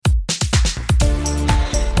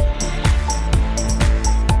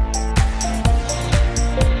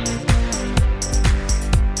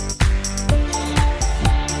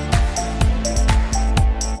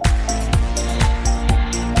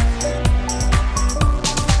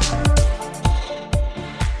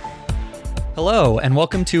Hello, and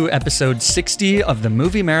welcome to episode 60 of the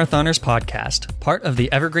Movie Marathoners podcast, part of the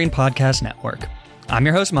Evergreen Podcast Network. I'm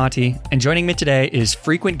your host, Monty, and joining me today is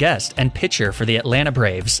frequent guest and pitcher for the Atlanta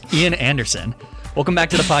Braves, Ian Anderson. Welcome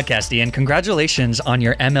back to the podcast, Ian. Congratulations on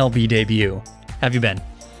your MLB debut. How have you been?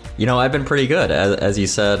 You know, I've been pretty good. As you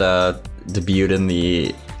said, debuted in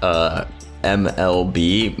the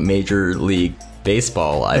MLB, Major League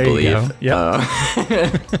Baseball, I believe.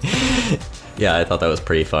 Yeah. Yeah, I thought that was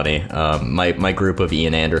pretty funny. My group of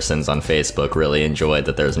Ian Andersons on Facebook really enjoyed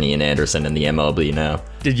that there's an Ian Anderson in the MLB now.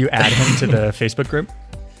 Did you add him to the Facebook group?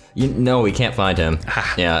 No, we can't find him.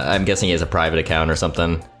 Yeah, I'm guessing he has a private account or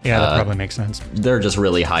something. Yeah, that probably makes sense. They're just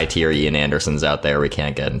really high-tier Ian Andersons out there we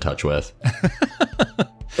can't get in touch with.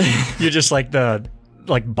 You're just like the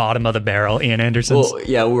bottom of the barrel Ian Andersons. Well,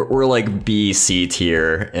 yeah, we're like B, C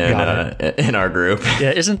tier in our group.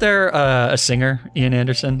 Yeah, isn't there a singer, Ian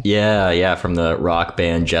Anderson? Yeah, from the rock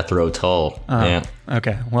band Jethro Tull. Yeah.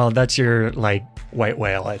 Okay, well, that's your white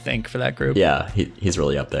whale, I think, for that group. Yeah, he's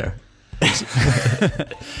really up there.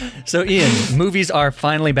 So, Ian, movies are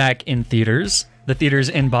finally back in theaters. The theaters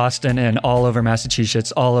in Boston and all over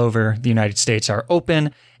Massachusetts, all over the United States are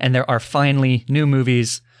open, and there are finally new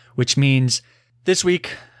movies, which means this week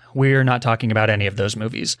we're not talking about any of those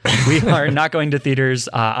movies. We are not going to theaters.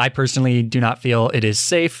 I personally do not feel it is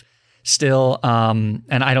safe still, and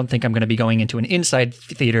I don't think I'm going to be going into an inside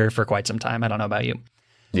theater for quite some time. I don't know about you.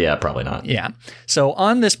 Yeah, probably not. Yeah. So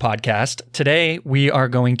on this podcast, today we are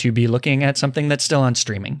going to be looking at something that's still on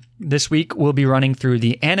streaming. This week, we'll be running through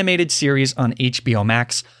the animated series on HBO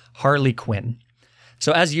Max, Harley Quinn.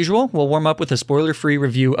 So as usual, we'll warm up with a spoiler-free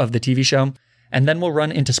review of the TV show, and then we'll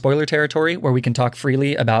run into spoiler territory where we can talk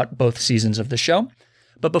freely about both seasons of the show.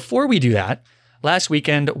 But before we do that, last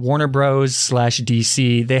weekend, Warner Bros.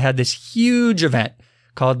 /DC, they had this huge event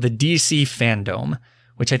called the DC Fandome,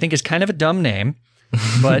 which I think is kind of a dumb name.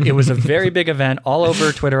 But it was a very big event all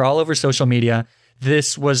over Twitter, all over social media.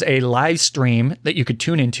 This was a live stream that you could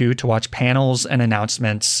tune into to watch panels and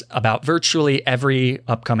announcements about virtually every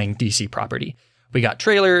upcoming DC property. We got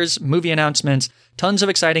trailers, movie announcements, tons of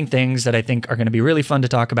exciting things that I think are going to be really fun to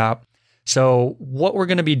talk about. So what we're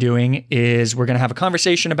going to be doing is we're going to have a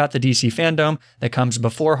conversation about the DC Fandome that comes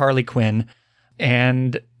before Harley Quinn,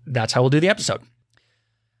 and that's how we'll do the episode.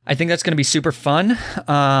 I think that's going to be super fun,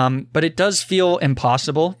 but it does feel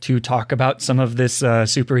impossible to talk about some of this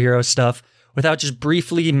superhero stuff without just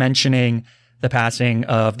briefly mentioning the passing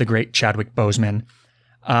of the great Chadwick Boseman.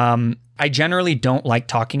 I generally don't like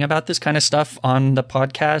talking about this kind of stuff on the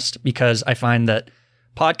podcast because I find that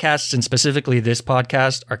podcasts, and specifically this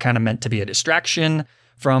podcast, are kind of meant to be a distraction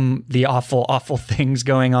from the awful, awful things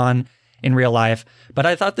going on in real life. But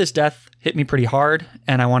I thought this death hit me pretty hard,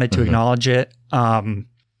 and I wanted to acknowledge it.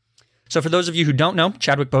 So for those of you who don't know,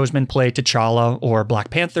 Chadwick Boseman played T'Challa or Black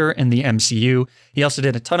Panther in the MCU. He also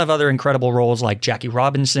did a ton of other incredible roles like Jackie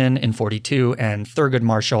Robinson in 42 and Thurgood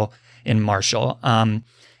Marshall in Marshall.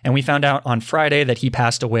 And we found out on Friday that he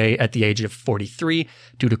passed away at the age of 43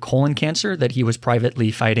 due to colon cancer that he was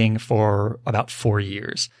privately fighting for about 4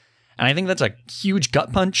 years. And I think that's a huge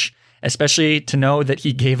gut punch, especially to know that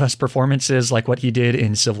he gave us performances like what he did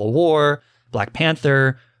in Civil War, Black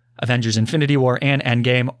Panther, Avengers Infinity War, and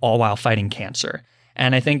Endgame, all while fighting cancer.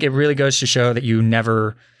 And I think it really goes to show that you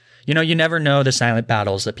never know the silent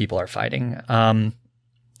battles that people are fighting.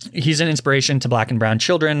 He's an inspiration to Black and brown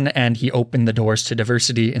children, and he opened the doors to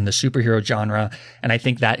diversity in the superhero genre. And I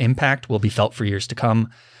think that impact will be felt for years to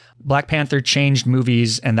come. Black Panther changed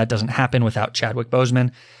movies, and that doesn't happen without Chadwick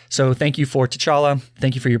Boseman. So thank you for T'Challa.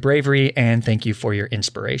 Thank you for your bravery, and thank you for your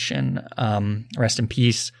inspiration. Rest in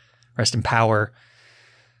peace. Rest in power.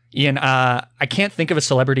 Ian, I can't think of a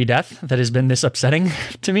celebrity death that has been this upsetting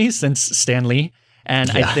to me since Stan Lee.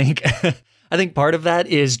 And yeah. I think part of that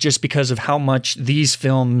is just because of how much these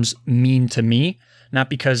films mean to me, not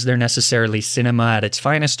because they're necessarily cinema at its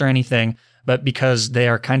finest or anything, but because they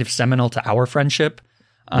are kind of seminal to our friendship.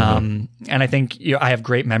 And I think I have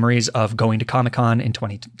great memories of going to Comic-Con in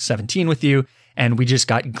 2017 with you, and we just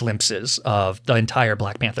got glimpses of the entire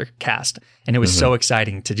Black Panther cast. And it was so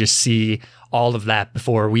exciting to just see all of that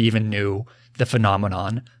before we even knew the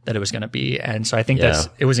phenomenon that it was going to be. And so I think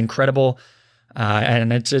it was incredible.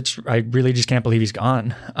 And I really just can't believe he's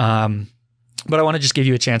gone. But I want to just give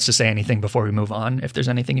you a chance to say anything before we move on, if there's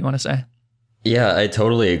anything you want to say. Yeah, I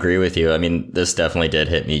totally agree with you. I mean, this definitely did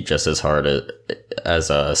hit me just as hard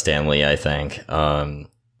as Stan Lee, I think. And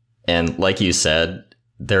like you said,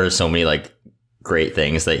 there are so many great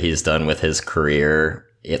things that he's done with his career,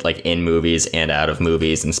 in movies and out of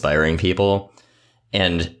movies, inspiring people.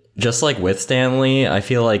 And just like with Stan Lee, I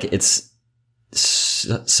feel like it's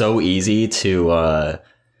so easy to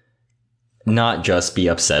not just be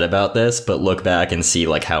upset about this, but look back and see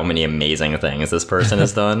like how many amazing things this person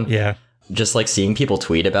has done. Yeah. Just like seeing people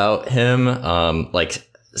tweet about him, like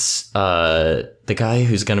the guy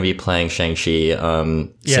who's going to be playing Shang-Chi,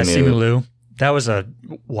 Simu Liu. That was a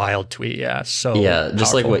wild tweet. Yeah. So yeah,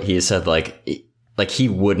 just powerful. like what he said, like he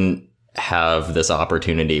wouldn't have this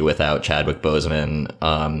opportunity without Chadwick Boseman.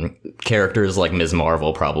 Characters like Ms.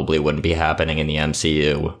 Marvel probably wouldn't be happening in the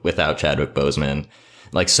MCU without Chadwick Boseman.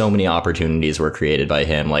 Like so many opportunities were created by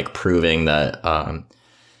him, like proving that,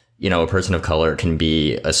 you know, a person of color can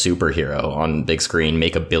be a superhero on big screen,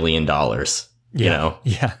 make $1 billion, you know?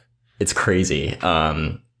 Yeah. It's crazy.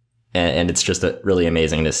 And it's just really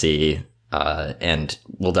amazing to see. And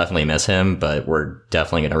we'll definitely miss him, but we're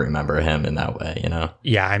definitely going to remember him in that way, you know?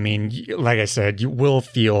 Yeah. I mean, like I said, you will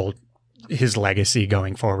feel his legacy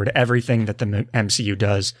going forward. Everything that the MCU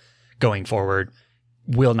does going forward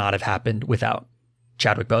will not have happened without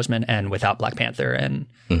Chadwick Boseman and without Black Panther. And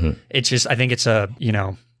it's just, I think it's a, you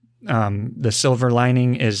know, the silver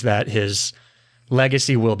lining is that his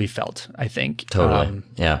legacy will be felt, I think. Totally.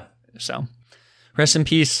 Yeah. So rest in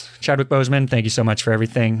peace, Chadwick Boseman. Thank you so much for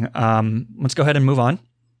everything. Let's go ahead and move on.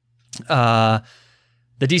 The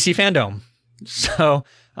DC fandom. So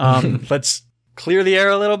let's clear the air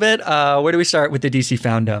a little bit. Where do we start with the DC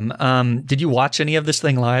fandom? Did you watch any of this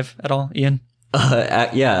thing live at all, Ian?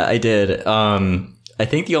 Yeah, I did. I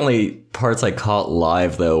think the only parts I caught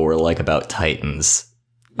live though were like about Titans.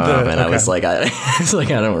 I was like, I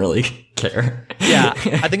don't really care. Yeah,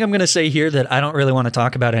 I think I'm going to say here that I don't really want to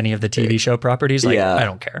talk about any of the TV show properties. Like, yeah. I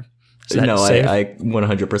don't care. No, I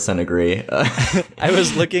 100% agree. I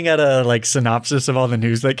was looking at a like synopsis of all the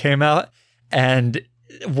news that came out, and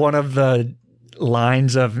one of the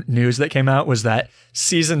lines of news that came out was that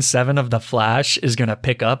season 7 of The Flash is going to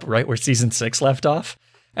pick up right where season 6 left off.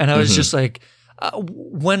 And I was just like,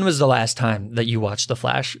 when was the last time that you watched The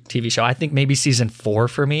Flash TV show? I think maybe season 4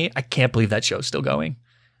 for me. I can't believe that show's still going.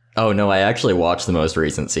 Oh, no, I actually watched the most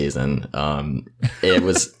recent season. It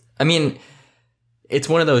was, I mean, it's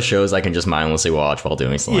one of those shows I can just mindlessly watch while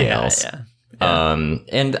doing something else. Yeah.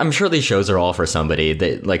 And I'm sure these shows are all for somebody.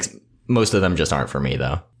 They, like, most of them just aren't for me,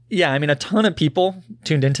 though. Yeah, I mean, a ton of people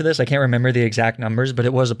tuned into this. I can't remember the exact numbers, but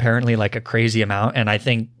it was apparently like a crazy amount. And I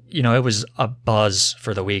think, you know, it was a buzz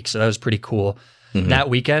for the week. So that was pretty cool. That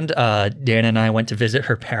weekend, Dana and I went to visit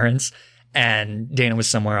her parents, and Dana was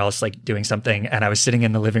somewhere else, like doing something. And I was sitting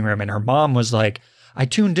in the living room, and her mom was like, I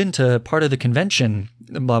tuned into part of the convention,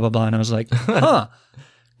 blah, blah, blah. And I was like, huh,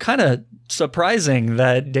 kind of surprising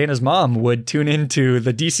that Dana's mom would tune into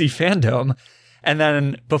the DC fandom. And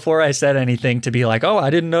then before I said anything to be like, oh, I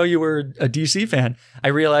didn't know you were a DC fan, I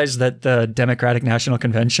realized that the Democratic National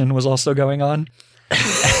Convention was also going on.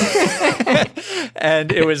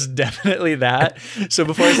 And it was definitely that. So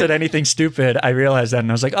before I said anything stupid, I realized that,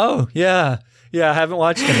 and I was like, oh, yeah, I haven't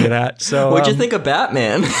watched any of that. So what'd you think of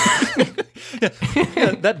Batman?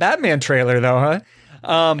 Yeah, that Batman trailer, though,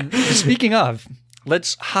 huh? Speaking of,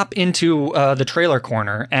 let's hop into the trailer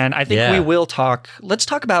corner, and I think let's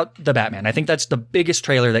talk about the Batman. I think that's the biggest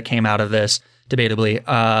trailer that came out of this,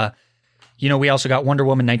 debatably. You know, we also got Wonder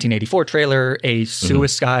Woman 1984 trailer, a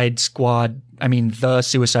Suicide Squad, the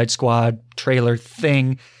Suicide Squad trailer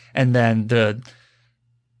thing, and then the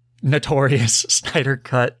notorious Snyder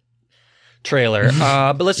Cut trailer.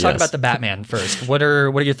 But let's talk about the Batman first. What are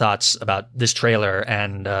your thoughts about this trailer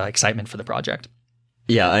and excitement for the project?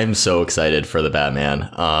 Yeah, I'm so excited for the Batman.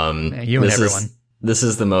 You and everyone. This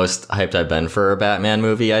is the most hyped I've been for a Batman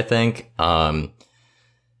movie, I think. And,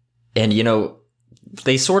 you know,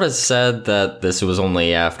 they sort of said that this was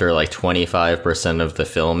only after like 25% of the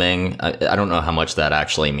filming. I don't know how much that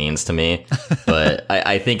actually means to me, but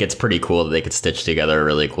I think it's pretty cool that they could stitch together a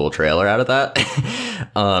really cool trailer out of that.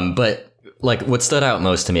 But like what stood out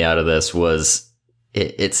most to me out of this was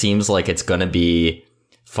it seems like it's going to be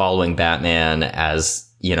following Batman as,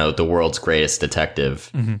 you know, the world's greatest detective,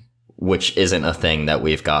 which isn't a thing that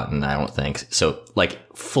we've gotten, I don't think. So, like,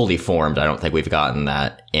 fully formed, I don't think we've gotten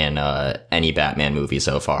that in any Batman movie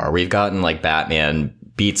so far. We've gotten, like, Batman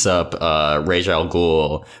beats up Ra's al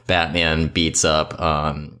Ghul, Batman beats up,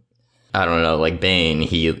 I don't know, like, Bane.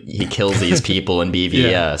 He kills these people in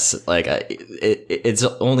BVS. Yeah. Like, it's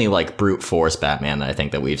only, like, brute force Batman, I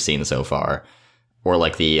think, that we've seen so far. Or,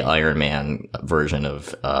 like, the Iron Man version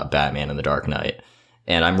of Batman in The Dark Knight.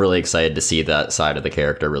 And I'm really excited to see that side of the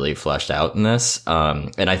character really fleshed out in this.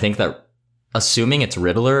 And I think that, assuming it's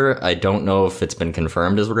Riddler, I don't know if it's been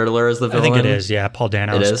confirmed as Riddler as the villain. I think it is, yeah. Paul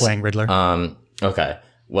Dano is playing Riddler. Okay.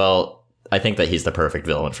 Well, I think that he's the perfect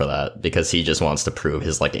villain for that, because he just wants to prove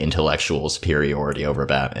his like intellectual superiority over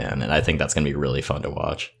Batman, and I think that's going to be really fun to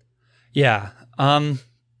watch. Yeah.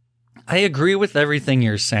 I agree with everything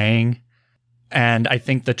you're saying, and I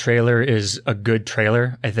think the trailer is a good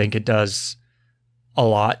trailer. I think it does a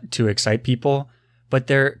lot to excite people, but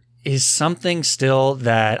there is something still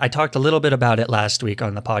that I talked a little bit about it last week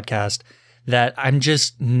on the podcast, that I'm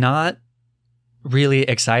just not really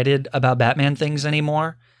excited about Batman things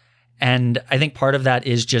anymore. And I think part of that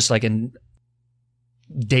is just like a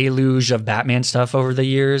deluge of Batman stuff over the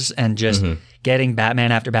years, and just getting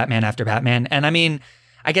Batman after Batman after Batman. And I mean,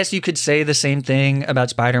 I guess you could say the same thing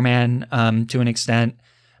about Spider-Man to an extent,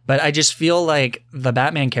 but I just feel like the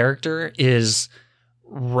Batman character is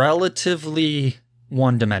relatively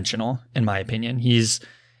one-dimensional, in my opinion.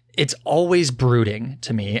 It's always brooding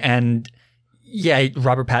to me. And yeah,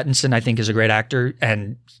 Robert Pattinson, I think, is a great actor,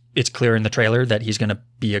 and it's clear in the trailer that he's going to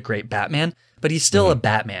be a great Batman, but he's still a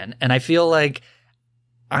Batman. And I feel like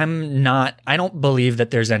I don't believe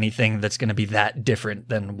that there's anything that's going to be that different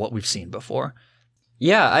than what we've seen before.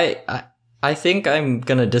 Yeah, I think I'm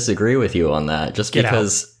going to disagree with you on that, just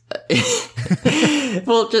because...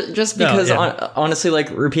 Well, just because, honestly, like,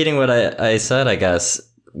 repeating what I said, I guess,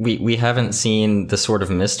 we haven't seen the sort of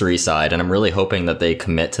mystery side, and I'm really hoping that they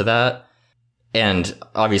commit to that. And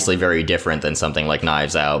obviously very different than something like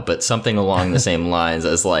Knives Out, but something along the same lines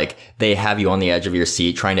as, like, they have you on the edge of your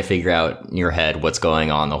seat trying to figure out in your head what's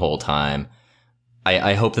going on the whole time.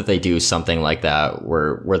 I hope that they do something like that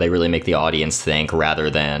where they really make the audience think, rather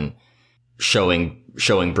than showing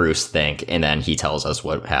Bruce think and then he tells us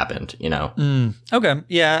what happened, you know? Okay.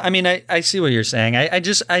 Yeah. I mean, I see what you're saying.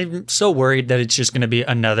 I'm so worried that it's just going to be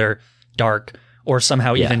another dark or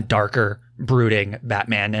somehow even darker brooding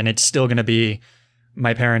Batman, and it's still going to be,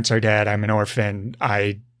 my parents are dead, I'm an orphan,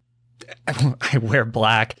 I wear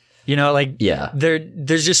black, you know, like,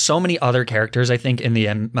 there's just so many other characters, I think, in the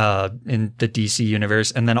DC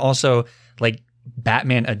universe, and then also like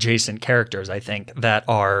Batman adjacent characters, I think, that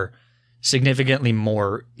are significantly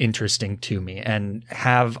more interesting to me and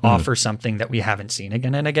offer something that we haven't seen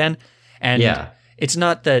again and again. And it's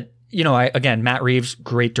not that, you know, Matt Reeves,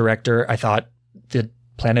 great director. I thought the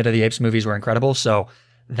Planet of the Apes movies were incredible. So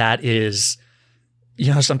that is,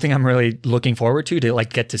 you know, something I'm really looking forward to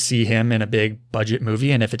like get to see him in a big budget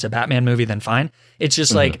movie. And if it's a Batman movie, then fine. It's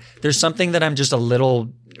just like, there's something that I'm just a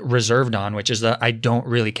little reserved on, which is that I don't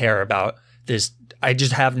really care about this. I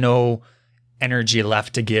just have no energy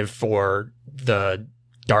left to give for the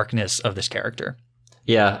darkness of this character.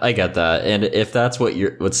 Yeah, I get that. And if that's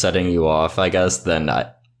what's setting you off, I guess, then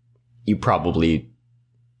you probably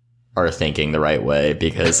are thinking the right way,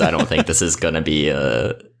 because I don't think this is going to be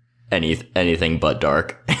anything but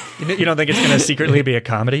dark. You don't think it's going to secretly be a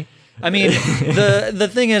comedy? I mean, the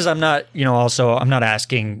thing is, I'm not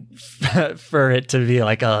asking for it to be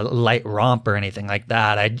like a light romp or anything like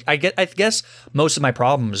that. I guess most of my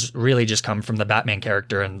problems really just come from the Batman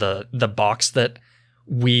character and the box that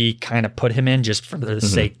we kind of put him in just for the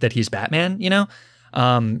sake that he's Batman, you know?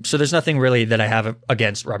 So there's nothing really that I have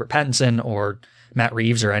against Robert Pattinson or Matt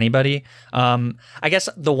Reeves or anybody. I guess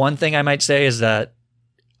the one thing I might say is that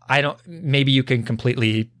maybe you can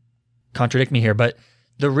completely contradict me here, but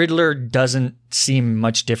the Riddler doesn't seem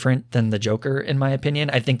much different than the Joker, in my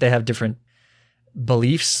opinion. I think they have different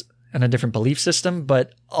beliefs and a different belief system,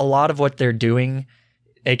 but a lot of what they're doing,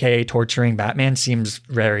 aka torturing Batman, seems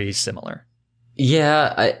very similar.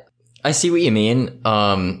 Yeah, I see what you mean.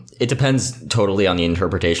 It depends totally on the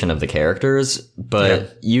interpretation of the characters,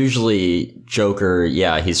 but usually Joker,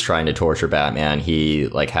 he's trying to torture Batman. He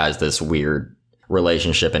like has this weird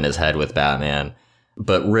relationship in his head with Batman.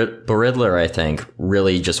 But Riddler, I think,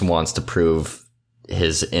 really just wants to prove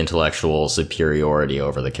his intellectual superiority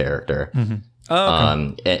over the character.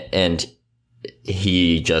 Oh, okay. And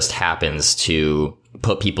he just happens to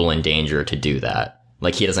put people in danger to do that.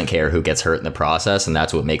 Like, he doesn't care who gets hurt in the process, and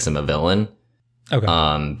that's what makes him a villain. Okay.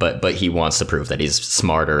 But he wants to prove that he's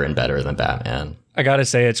smarter and better than Batman. I gotta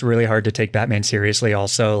say, it's really hard to take Batman seriously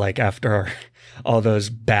also, like, after all those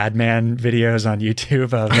Badman videos on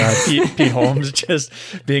YouTube of Pete Holmes just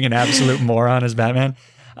being an absolute moron as Batman.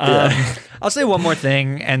 I'll say one more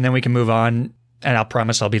thing, and then we can move on, and I'll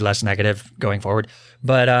promise I'll be less negative going forward.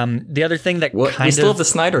 But the other thing that we still have the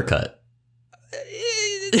Snyder Cut.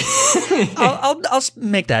 I'll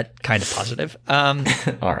make that kind of positive.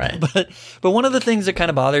 All right. But one of the things that kind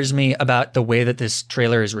of bothers me about the way that this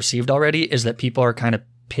trailer is received already is that people are kind of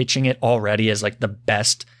pitching it already as like the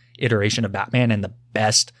best iteration of Batman and the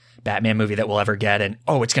best Batman movie that we'll ever get. And,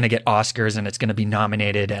 it's going to get Oscars and it's going to be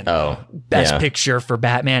nominated and best picture for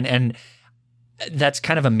Batman. And that's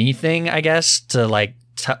kind of a me thing, I guess, to like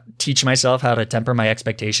teach myself how to temper my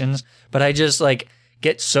expectations. But I just like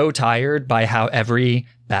get so tired by how every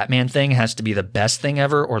Batman thing has to be the best thing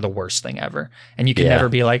ever or the worst thing ever. And you can never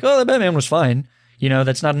be like, oh, the Batman was fine. You know,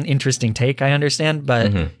 that's not an interesting take, I understand,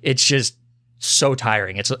 but it's just so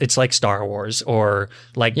tiring. It's like Star Wars or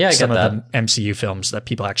like some of the MCU films that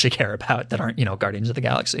people actually care about that aren't, you know, Guardians of the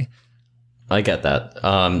Galaxy. I get that.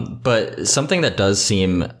 But something that does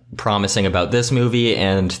seem promising about this movie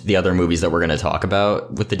and the other movies that we're going to talk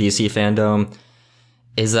about with the DC fandom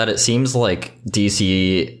is that it seems like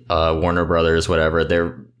DC, Warner Brothers, whatever,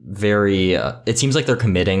 they're very, it seems like they're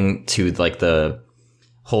committing to like the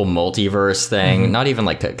whole multiverse thing, not even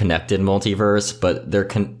like a connected multiverse, but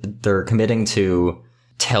they're committing to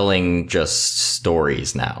telling just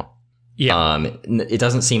stories now. Yeah. It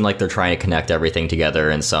doesn't seem like they're trying to connect everything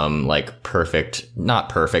together in some like not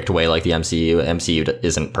perfect way like the MCU. MCU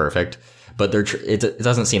isn't perfect, but it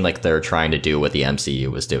doesn't seem like they're trying to do what the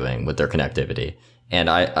MCU was doing with their connectivity. And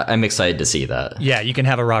I'm excited to see that. Yeah, you can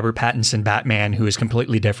have a Robert Pattinson Batman who is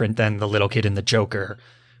completely different than the little kid in the Joker,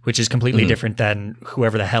 which is completely different than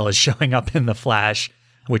whoever the hell is showing up in the Flash,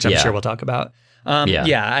 which I'm sure we'll talk about.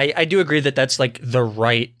 I do agree that that's like the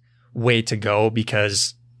right way to go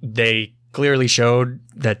because they clearly showed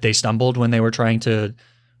that they stumbled when they were trying to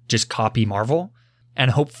just copy Marvel. And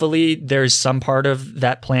hopefully there's some part of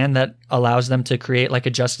that plan that allows them to create like a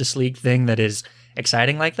Justice League thing that is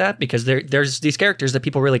exciting like that, because there's these characters that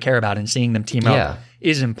people really care about, and seeing them team up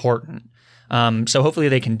is important. So hopefully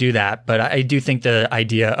they can do that. But I do think the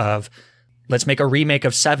idea of let's make a remake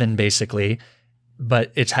of Seven, basically,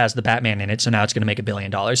 but it has the Batman in it, so now it's going to make $1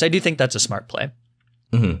 billion. I do think that's a smart play.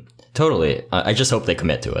 Mm-hmm. Totally. I just hope they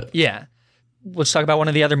commit to it. Yeah. Let's talk about one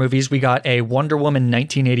of the other movies. We got a Wonder Woman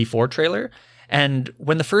 1984 trailer. And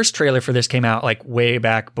when the first trailer for this came out, like way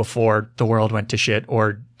back before the world went to shit,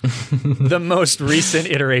 or the most recent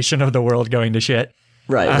iteration of the world going to shit.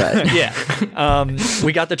 Right.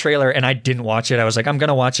 We got the trailer and I didn't watch it. I was like, I'm going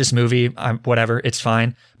to watch this movie. Whatever. It's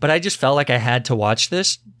fine. But I just felt like I had to watch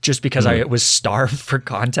this just because I was starved for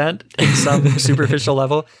content in some superficial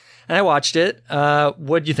level. And I watched it.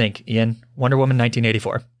 What'd you think, Ian? Wonder Woman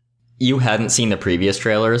 1984. You hadn't seen the previous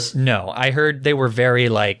trailers? No, I heard they were very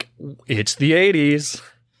like, it's the 80s.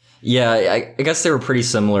 Yeah, I guess they were pretty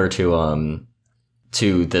similar to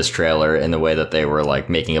this trailer in the way that they were like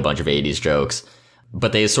making a bunch of 80s jokes.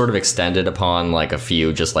 But they sort of extended upon like a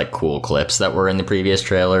few just like cool clips that were in the previous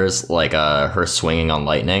trailers, like her swinging on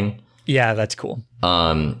lightning. Yeah, that's cool.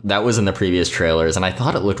 That was in the previous trailers, and I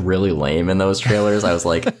thought it looked really lame in those trailers. I was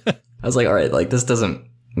like, all right, like this doesn't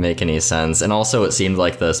make any sense. And also it seemed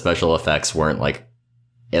like the special effects weren't like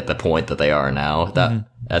at the point that they are now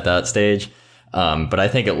at that stage. But I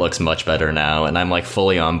think it looks much better now, and I'm like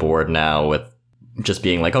fully on board now with just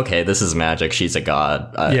being like, okay, this is magic. She's a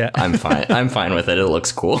god. I'm fine. I'm fine with it. It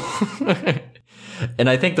looks cool. And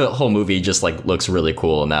I think the whole movie just like looks really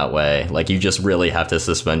cool in that way. Like you just really have to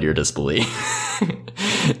suspend your disbelief.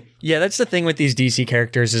 Yeah, that's the thing with these DC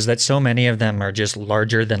characters, is that so many of them are just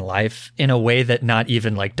larger than life in a way that not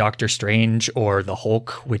even like Doctor Strange or the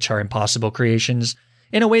Hulk, which are impossible creations,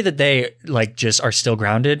 in a way that they like just are still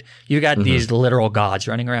grounded. You got these literal gods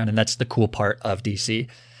running around, and that's the cool part of DC.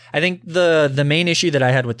 I think the main issue that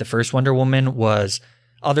I had with the first Wonder Woman was,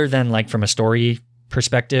 other than like from a story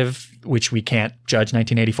perspective, which we can't judge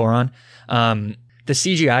 1984 on, the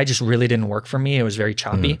CGI just really didn't work for me. It was very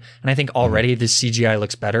choppy. And I think already the CGI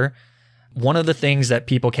looks better. One of the things that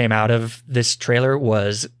people came out of this trailer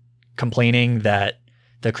was complaining that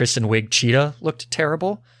the Kristen Wiig cheetah looked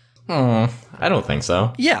terrible. I don't think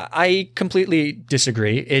so. Yeah, I completely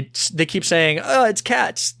disagree. They keep saying, oh, it's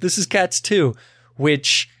Cats. This is Cats 2,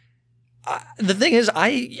 which... the thing is,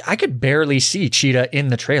 I could barely see Cheetah in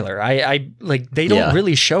the trailer. I like, they don't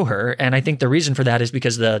really show her, and I think the reason for that is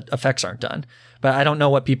because the effects aren't done. But I don't know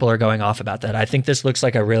what people are going off about that. I think this looks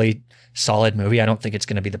like a really solid movie. I don't think it's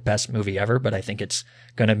going to be the best movie ever, but I think it's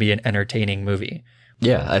going to be an entertaining movie.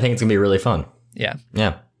 Yeah, I think it's going to be really fun. Yeah.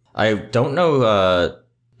 Yeah. I don't know,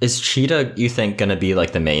 is Cheetah, you think, going to be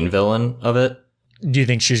like the main villain of it? Do you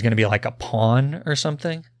think she's going to be like a pawn or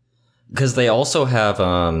something? Because they also have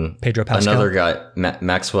Pedro Pascal. Another guy,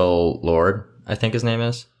 Maxwell Lord, I think his name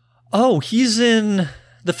is. Oh, he's in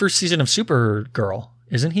the first season of Supergirl,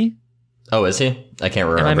 isn't he? Oh, is he? I can't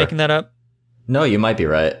remember. Am I making that up? No, you might be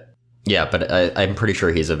right. Yeah, but I'm pretty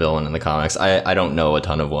sure he's a villain in the comics. I don't know a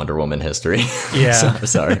ton of Wonder Woman history. Yeah. So,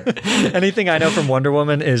 sorry. Anything I know from Wonder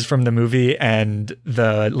Woman is from the movie and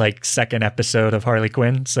the like second episode of Harley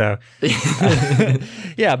Quinn. So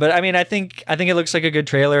yeah, but I mean, I think it looks like a good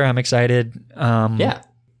trailer. I'm excited. Yeah.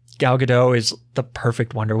 Gal Gadot is the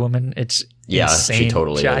perfect Wonder Woman. It's insane. She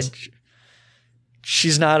totally is.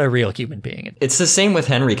 She's not a real human being. It's the same with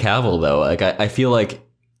Henry Cavill, though. Like, I feel like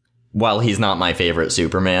while he's not my favorite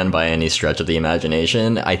Superman by any stretch of the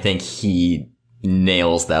imagination, I think he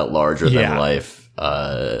nails that larger than life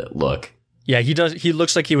look. Yeah, he does. He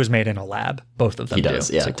looks like he was made in a lab. Both of them He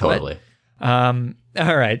does. Yeah, totally. All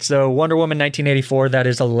right. So Wonder Woman 1984, that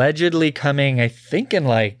is allegedly coming, I think, in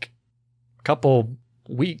like a couple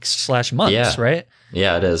weeks / months, right?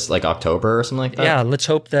 Yeah, it is like October or something like that. Yeah, let's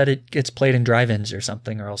hope that it gets played in drive-ins or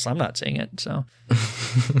something, or else I'm not seeing it. So,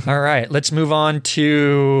 all right, let's move on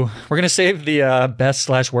to. We're gonna save the best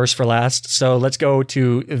 / worst for last. So let's go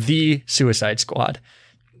to The Suicide Squad.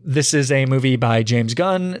 This is a movie by James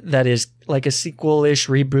Gunn that is like a sequel-ish,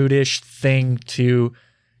 reboot-ish thing to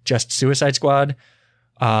just Suicide Squad.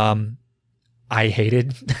 I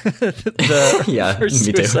hated the first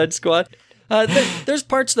Suicide Squad. There's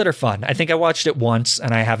parts that are fun. I think I watched it once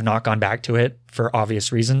and I have not gone back to it for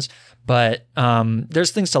obvious reasons. But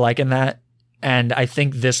there's things to like in that. And I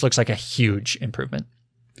think this looks like a huge improvement.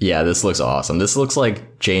 Yeah, this looks awesome. This looks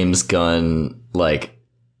like James Gunn, like,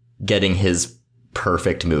 getting his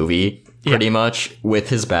perfect movie, pretty much, with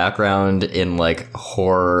his background in, like,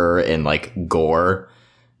 horror and, like, gore,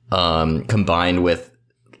 combined with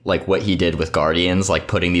like what he did with Guardians, like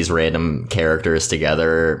putting these random characters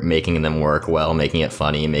together, making them work well, making it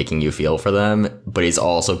funny, making you feel for them. But he's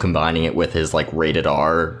also combining it with his like rated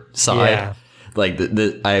R side. Yeah. Like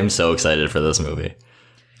I am so excited for this movie.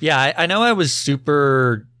 Yeah, I know I was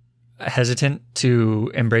super hesitant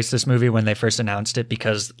to embrace this movie when they first announced it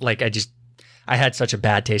because like I had such a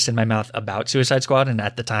bad taste in my mouth about Suicide Squad. And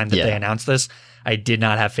at the time that they announced this, I did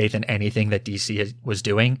not have faith in anything that DC was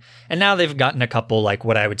doing. And now they've gotten a couple, like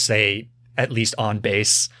what I would say, at least on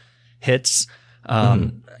base hits,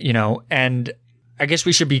 you know, and I guess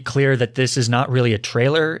we should be clear that this is not really a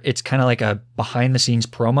trailer. It's kind of like a behind the scenes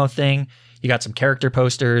promo thing. You got some character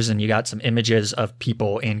posters and you got some images of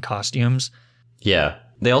people in costumes. Yeah.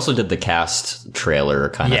 They also did the cast trailer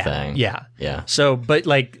kind of thing. Yeah. So, but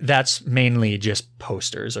like that's mainly just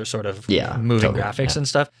posters or sort of moving graphics and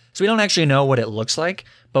stuff. So we don't actually know what it looks like,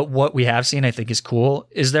 but what we have seen I think is cool.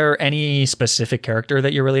 Is there any specific character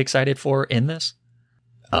that you're really excited for in this?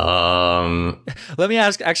 Let me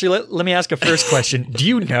ask a first question. Do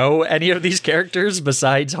you know any of these characters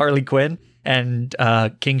besides Harley Quinn and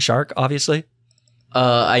King Shark, obviously?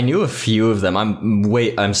 I knew a few of them.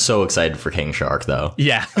 I'm so excited for King Shark though.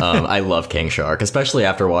 Yeah. I love King Shark, especially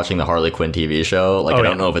after watching the Harley Quinn TV show. Like I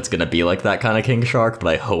don't know if it's going to be like that kind of King Shark, but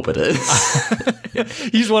I hope it is.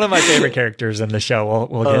 He's one of my favorite characters in the show.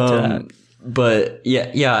 We'll get to that. But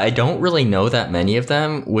yeah, I don't really know that many of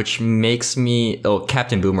them, which makes me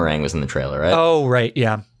Captain Boomerang was in the trailer, right? Oh, right.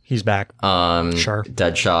 Yeah. He's back. Sure.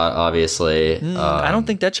 Deadshot, obviously. I don't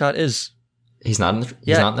think Deadshot is. He's not in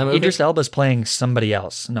he's not in that movie? Idris Elba's playing somebody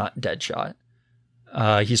else, not Deadshot.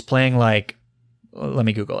 He's playing like, let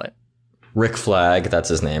me Google it. Rick Flag, that's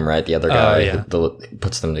his name, right? The other guy who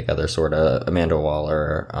puts them together, sort of. Amanda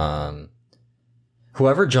Waller.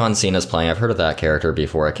 Whoever John Cena's playing, I've heard of that character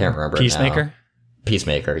before. I can't remember Peacemaker? it now.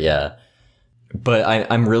 Peacemaker, yeah. But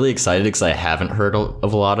I'm really excited because I haven't heard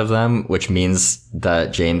of a lot of them, which means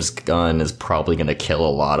that James Gunn is probably going to kill a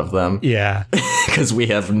lot of them. Yeah. Because we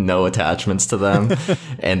have no attachments to them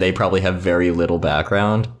and they probably have very little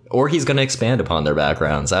background. Or he's going to expand upon their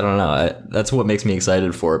backgrounds. I don't know. That's what makes me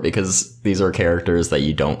excited for it because these are characters that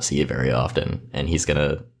you don't see very often and he's going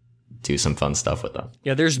to do some fun stuff with them.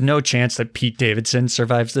 Yeah, there's no chance that Pete Davidson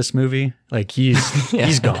survives this movie. Like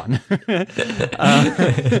he's gone.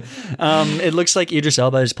 It looks like Idris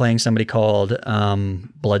Elba is playing somebody called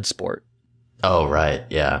Bloodsport. Oh, right.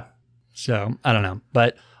 Yeah. So I don't know,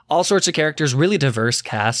 but all sorts of characters, really diverse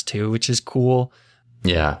cast too, which is cool.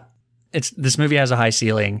 Yeah. This movie has a high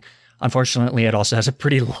ceiling. Unfortunately, it also has a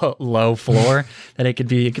pretty low floor that it could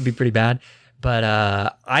be pretty bad. But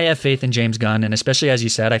I have faith in James Gunn, and especially as you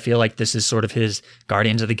said, I feel like this is sort of his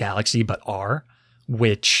Guardians of the Galaxy, but R,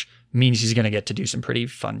 which means he's going to get to do some pretty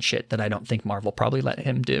fun shit that I don't think Marvel probably let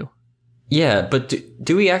him do. Yeah, but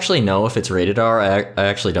do we actually know if it's rated R? I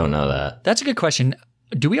actually don't know that. That's a good question.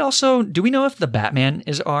 Do we know if the Batman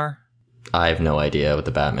is R? I have no idea with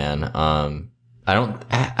the Batman.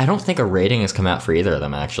 I don't think a rating has come out for either of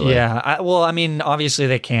them, actually. Yeah. I mean, obviously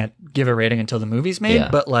they can't give a rating until the movie's made,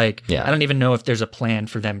 but like, I don't even know if there's a plan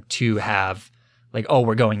for them to have like, oh,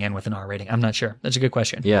 we're going in with an R rating. I'm not sure. That's a good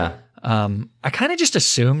question. Yeah. I kind of just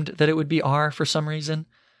assumed that it would be R for some reason.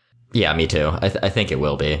 Yeah, me too. I think it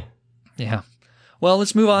will be. Yeah. Well,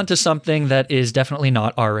 let's move on to something that is definitely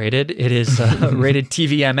not R-rated. It is rated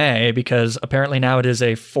TVMA because apparently now it is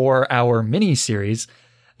a 4-hour miniseries.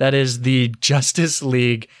 That is the Justice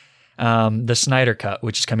League, the Snyder Cut,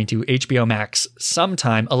 which is coming to HBO Max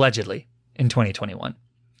sometime, allegedly, in 2021.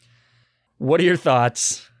 What are your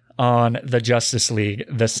thoughts on the Justice League,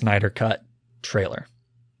 the Snyder Cut trailer?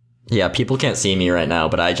 Yeah, people can't see me right now,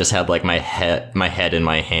 but I just had like my head in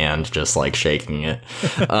my hand, just like shaking it.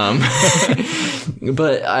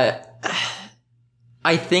 But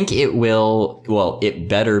I think it will. Well, it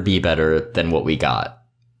better be better than what we got.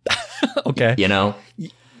 Okay, you know,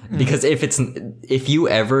 because if you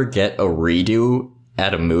ever get a redo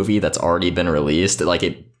at a movie that's already been released, like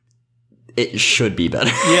it should be better.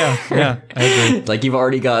 Yeah, I agree. Like, you've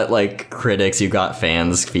already got like critics, you've got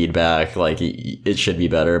fans feedback, like it should be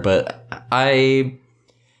better. But I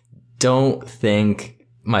don't think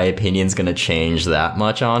my opinion's going to change that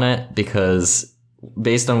much on it, because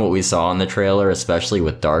based on what we saw in the trailer, especially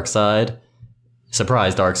with Darkseid,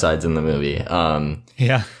 surprise, Darkseid's in the movie.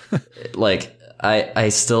 Yeah. Like, I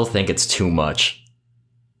still think it's too much.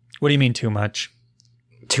 What do you mean too much?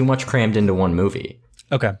 Too much crammed into one movie.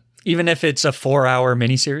 Okay. Even if it's a 4-hour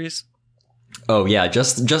miniseries? Oh, yeah.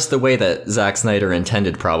 Just the way that Zack Snyder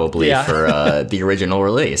intended, probably, for the original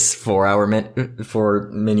release. 4-hour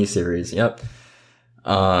for miniseries. Yep.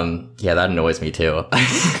 Yeah, that annoys me too.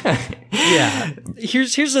 Yeah.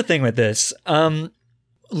 Here's the thing with this.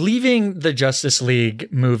 Leaving the Justice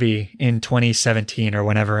League movie in 2017 or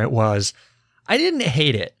whenever it was, I didn't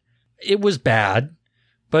hate it. It was bad,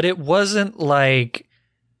 but it wasn't like,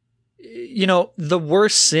 you know, the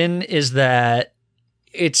worst sin is that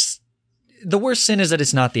it's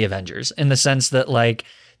not the Avengers, in the sense that, like,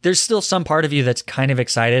 there's still some part of you that's kind of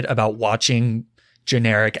excited about watching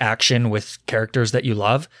generic action with characters that you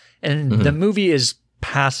love. And the movie is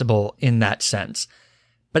passable in that sense.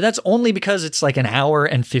 But that's only because it's like an hour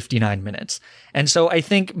and 59 minutes. And so I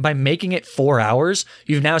think by making it 4 hours,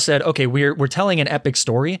 you've now said, okay, we're telling an epic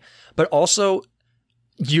story, but also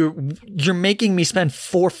you're making me spend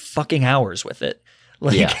 4 fucking hours with it.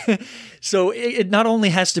 Like, yeah. So it not only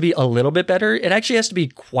has to be a little bit better, it actually has to be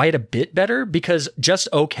quite a bit better, because just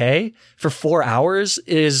okay for 4 hours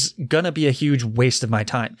is going to be a huge waste of my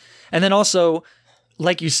time. And then also,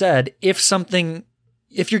 like you said, if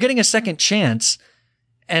you're getting a second chance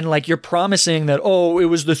and like you're promising that, oh, it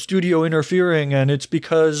was the studio interfering and it's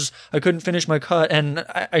because I couldn't finish my cut. And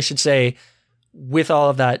I should say, with all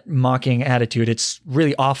of that mocking attitude, it's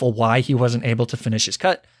really awful why he wasn't able to finish his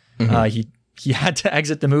cut. He had to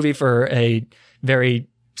exit the movie for a very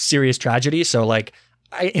serious tragedy. So like,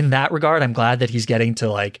 in that regard, I'm glad that he's getting to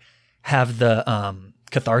like have the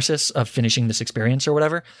catharsis of finishing this experience or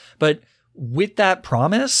whatever. But with that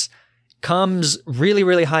promise comes really,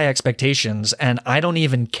 really high expectations, and I don't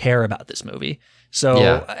even care about this movie. So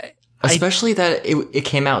yeah. Especially that it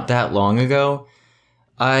came out that long ago.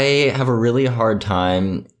 I have a really hard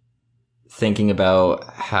time thinking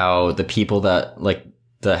about how the people that, like,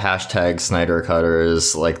 the hashtag Snyder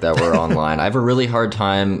Cutters, like, that were online, I have a really hard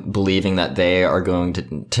time believing that they are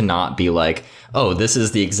going to not be like, oh, this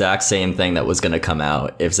is the exact same thing that was going to come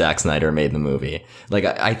out if Zack Snyder made the movie. Like,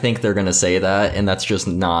 I think they're going to say that, and that's just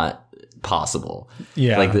not possible.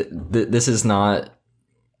 Yeah. Like, this is not...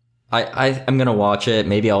 I'm going to watch it.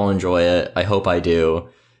 Maybe I'll enjoy it. I hope I do.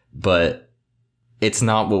 But it's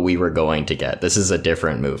not what we were going to get. This is a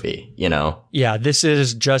different movie, you know? Yeah, this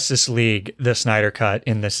is Justice League, the Snyder Cut,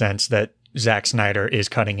 in the sense that Zack Snyder is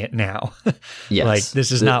cutting it now. Yes. Like,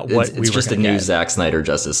 this is not what we were It's just a new get. Zack Snyder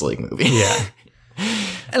Justice League movie. Yeah.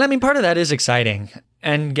 And I mean, part of that is exciting.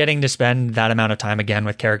 And getting to spend that amount of time again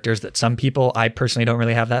with characters that some people, I personally don't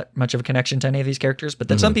really have that much of a connection to any of these characters, but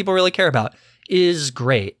that some people really care about, is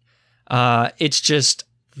great. It's just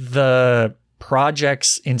the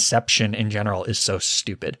project's inception in general is so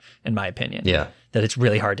stupid, in my opinion. Yeah. That it's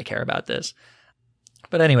really hard to care about this.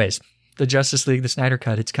 But anyways, the Justice League, the Snyder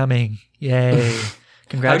Cut, it's coming. Yay.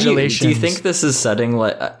 Congratulations. Do you think this is setting,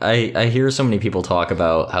 like, I hear so many people talk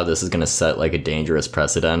about how this is going to set like a dangerous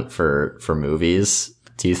precedent for movies.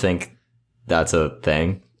 Do you think that's a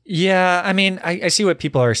thing? Yeah, I mean, I see what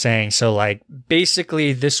people are saying. So like,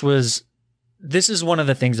 basically this is one of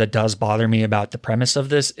the things that does bother me about the premise of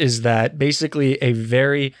this, is that basically a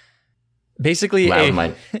very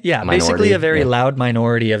loud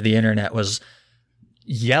minority of the internet was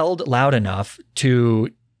yelled loud enough to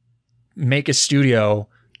make a studio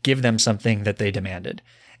give them something that they demanded.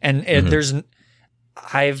 And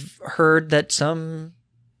I've heard that some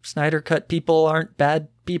Snyder Cut people aren't bad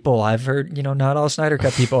people. I've heard, not all Snyder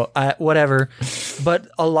Cut people, whatever, but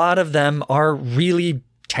a lot of them are really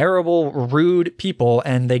terrible, rude people,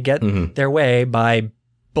 and they get their way by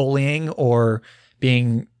bullying or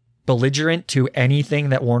being belligerent to anything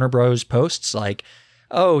that Warner Bros. Posts. Like,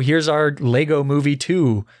 oh, here's our Lego Movie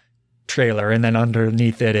 2 trailer, and then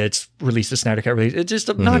underneath it, it's released a Snyder Cut release. It's just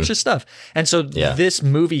obnoxious stuff. And so this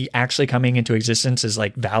movie actually coming into existence is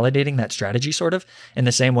like validating that strategy, sort of, in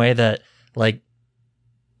the same way that like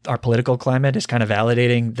our political climate is kind of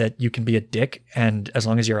validating that you can be a dick, and as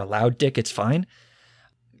long as you're a loud dick, it's fine.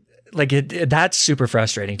 Like that's super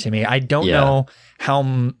frustrating to me. I don't know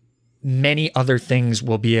how many other things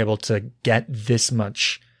will be able to get this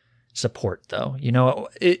much support, though. You know,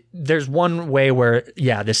 there's one way where,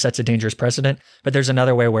 this sets a dangerous precedent, but there's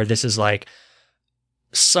another way where this is like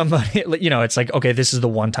somebody, you know, it's like, okay, this is the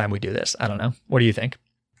one time we do this. I don't know. What do you think?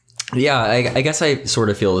 Yeah, I guess I sort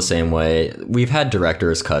of feel the same way. We've had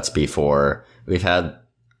director's cuts before.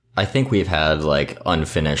 I think we've had like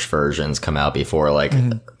unfinished versions come out before, like,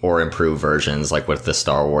 or improved versions, like with the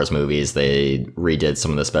Star Wars movies, they redid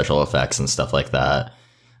some of the special effects and stuff like that.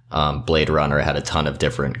 Blade Runner had a ton of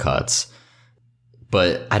different cuts,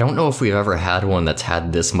 but I don't know if we've ever had one that's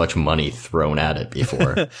had this much money thrown at it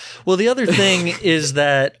before. Well, the other thing is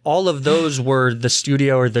that all of those were the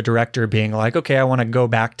studio or the director being like, okay, I want to go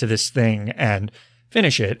back to this thing and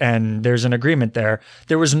finish it. And there's an agreement there.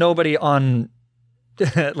 There was nobody on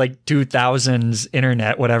like 2000s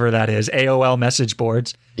internet, whatever that is, AOL message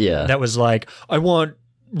boards. Yeah. That was like, I want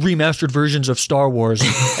remastered versions of Star Wars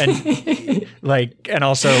and like, and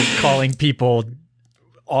also calling people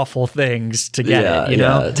awful things to get it, you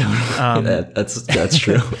know? Totally. That's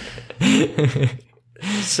true.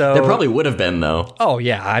 So there probably would have been, though. Oh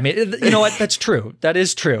yeah. I mean, you know what? That's true. That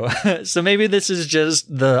is true. So maybe this is just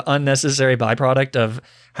the unnecessary byproduct of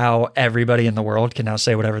how everybody in the world can now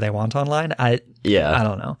say whatever they want online. I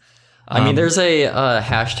don't know. I mean, there's a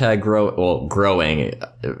hashtag growing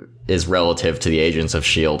is relative to the Agents of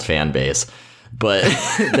S.H.I.E.L.D. fan base, but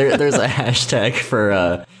there's a hashtag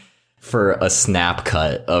for a snap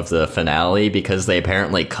cut of the finale, because they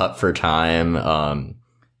apparently cut for time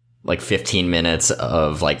like 15 minutes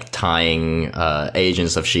of like tying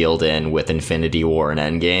Agents of S.H.I.E.L.D. in with Infinity War and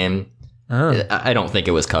Endgame. Oh. I don't think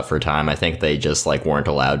it was cut for time. I think they just like weren't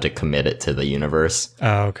allowed to commit it to the universe.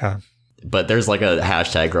 Oh, okay. But there's like a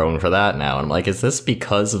hashtag growing for that now. I'm like, is this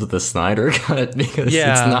because of the Snyder Cut? Because it's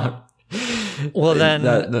not. Well,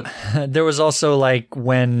 then there was also like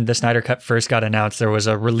when the Snyder Cut first got announced, there was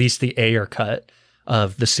a release the Ayer cut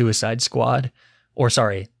of the Suicide Squad,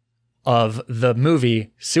 of the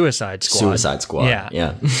movie Suicide Squad. Suicide Squad.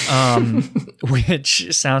 Yeah.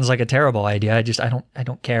 Which sounds like a terrible idea. I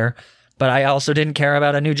don't care. But I also didn't care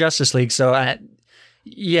about a new Justice League. So I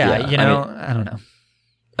don't know.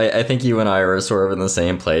 I think you and I are sort of in the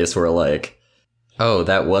same place where like, oh,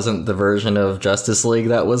 that wasn't the version of Justice League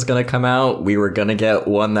that was going to come out. We were going to get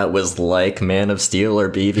one that was like Man of Steel or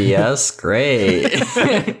BVS. Great.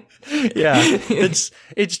 Yeah.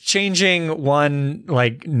 It's changing one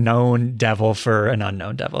like known devil for an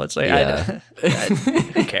unknown devil. It's like,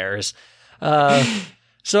 who cares?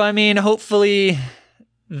 So, I mean, hopefully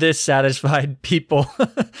this satisfied people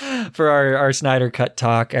for our Snyder Cut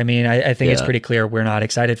talk. I mean, I think it's pretty clear we're not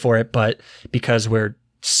excited for it, but because we're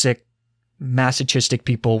sick, masochistic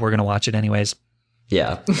people, we're going to watch it anyways.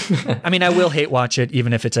 Yeah. I mean, I will hate watch it,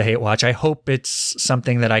 even if it's a hate watch. I hope it's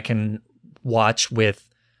something that I can watch with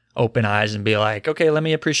open eyes and be like, okay, let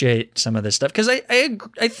me appreciate some of this stuff. Because I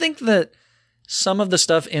think that some of the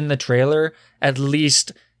stuff in the trailer at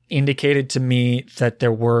least indicated to me that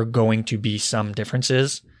there were going to be some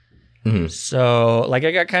differences. Mm-hmm. So like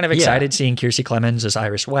I got kind of excited seeing Kiersey Clemons as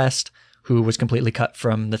Iris West, who was completely cut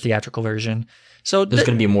from the theatrical version. So there's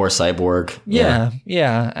going to be more Cyborg. Yeah.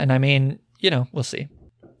 And I mean, we'll see.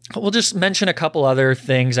 We'll just mention a couple other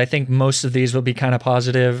things. I think most of these will be kind of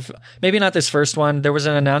positive. Maybe not this first one. There was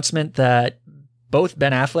an announcement that both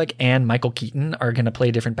Ben Affleck and Michael Keaton are going to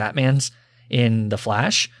play different Batmans in The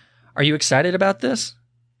Flash. Are you excited about this?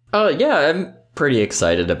 Yeah, I'm pretty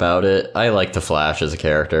excited about it. I like The Flash as a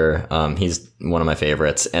character. He's one of my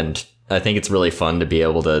favorites, and I think it's really fun to be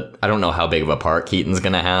able to... I don't know how big of a part Keaton's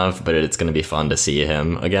going to have, but it's going to be fun to see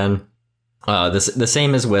him again. The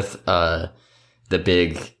same is with the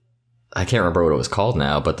big... I can't remember what it was called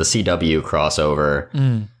now, but the CW crossover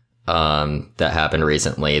that happened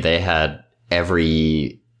recently. They had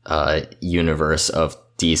every universe of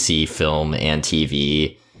DC film and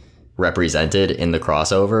TV represented in the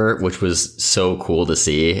crossover, which was so cool to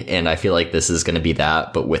see. And I feel like this is going to be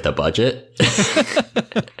that, but with a budget.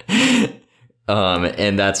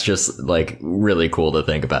 And that's just like really cool to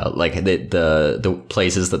think about, like the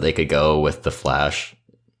places that they could go with the Flash.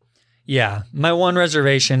 Yeah. My one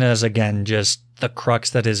reservation is, again, just the crux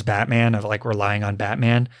that is Batman, of like relying on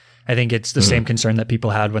Batman. I think it's the same concern that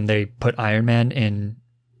people had when they put Iron Man in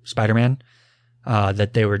Spider-Man,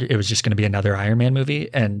 that it was just going to be another Iron Man movie.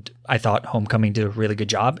 And I thought Homecoming did a really good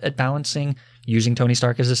job at balancing using Tony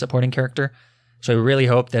Stark as a supporting character. So I really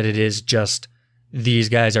hope that it is just these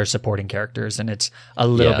guys are supporting characters and it's a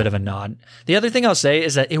little bit of a nod. The other thing I'll say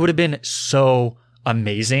is that it would have been so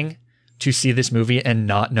amazing to see this movie and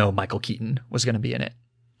not know Michael Keaton was going to be in it.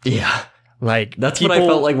 Yeah. Like, that's what I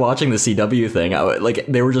felt like watching the CW thing. Like,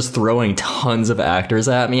 they were just throwing tons of actors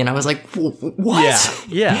at me, and I was like, "What?"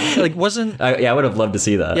 Yeah. Like, wasn't? I would have loved to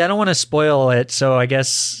see that. Yeah, I don't want to spoil it. So I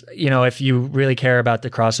guess, if you really care about the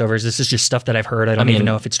crossovers, this is just stuff that I've heard. I don't even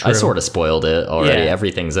know if it's true. I sort of spoiled it already. Yeah.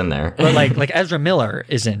 Everything's in there. But like Ezra Miller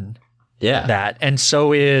is in. That, and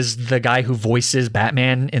so is the guy who voices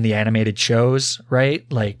Batman in the animated shows, right?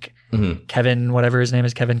 Like Kevin, whatever his name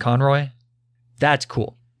is, Kevin Conroy. That's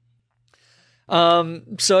cool.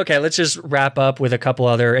 So, okay, let's just wrap up with a couple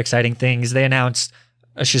other exciting things. They announced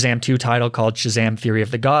a Shazam 2 title called Shazam Fury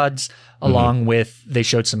of the Gods, along with, they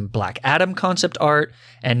showed some Black Adam concept art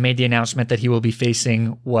and made the announcement that he will be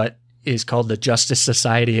facing what is called the Justice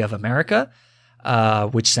Society of America,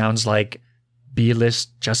 which sounds like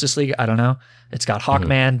B-list Justice League. I don't know. It's got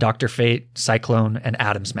Hawkman, Dr. Fate, Cyclone, and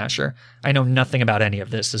Atom Smasher. I know nothing about any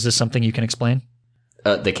of this. Is this something you can explain?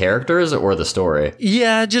 The characters or the story?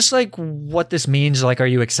 Yeah, just like what this means. Like, are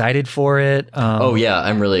you excited for it? Oh, yeah,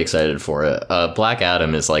 I'm really excited for it. Black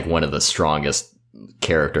Adam is like one of the strongest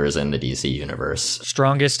characters in the DC universe.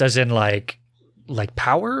 Strongest as in like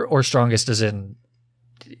power, or strongest as in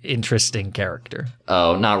interesting character?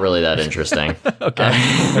 Oh, not really that interesting.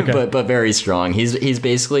 Okay. But very strong. He's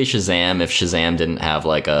basically Shazam if Shazam didn't have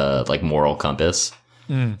like a moral compass.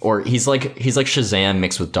 Or he's like Shazam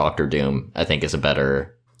mixed with Doctor Doom, I think is a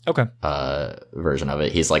better version of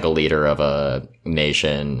it. He's like a leader of a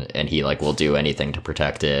nation, and he like will do anything to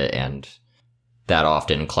protect it, and that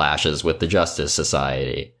often clashes with the Justice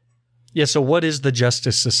Society. Yeah, so what is the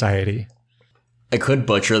Justice Society? I could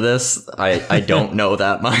butcher this. I don't know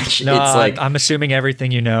that much. No, it's like, I'm assuming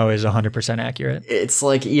everything you know is 100% accurate. It's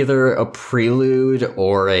like either a prelude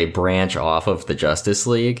or a branch off of the Justice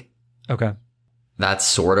League. Okay. That's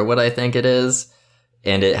sort of what I think it is.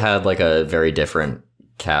 And it had like a very different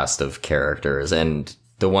cast of characters. And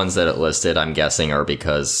the ones that it listed, I'm guessing, are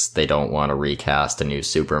because they don't want to recast a new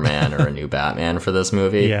Superman or a new Batman for this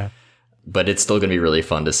movie. Yeah. But it's still going to be really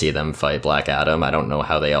fun to see them fight Black Adam. I don't know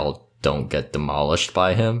how they all don't get demolished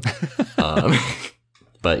by him.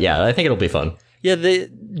 But yeah, I think it'll be fun. Yeah,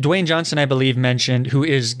 Dwayne Johnson, I believe, mentioned, who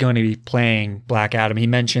is going to be playing Black Adam, he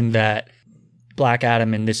mentioned that Black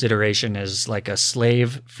Adam in this iteration is like a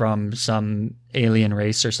slave from some alien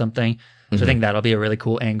race or something. So I think that'll be a really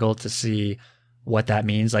cool angle to see what that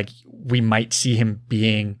means. Like, we might see him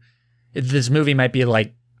being, this movie might be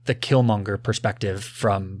like the Killmonger perspective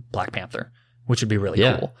from Black Panther, which would be really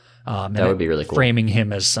cool. That would be really cool. Framing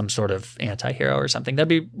him as some sort of anti-hero or something. That'd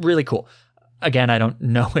be really cool. Again, I don't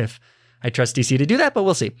know if I trust DC to do that, but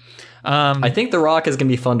we'll see. I think The Rock is going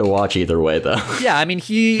to be fun to watch either way, though. Yeah, I mean,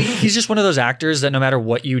 he's just one of those actors that no matter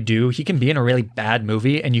what you do, he can be in a really bad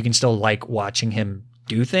movie and you can still like watching him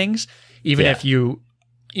do things, even if you,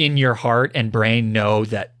 in your heart and brain, know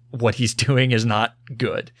that what he's doing is not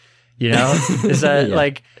good. You know? Is that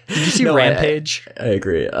like... Did you see Rampage? I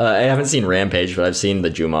agree. I haven't seen Rampage, but I've seen the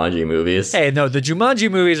Jumanji movies. Hey, no, the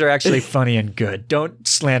Jumanji movies are actually funny and good. Don't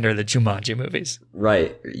slander the Jumanji movies.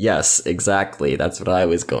 Right. Yes, exactly. That's what I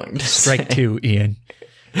was going to say. Strike two, Ian.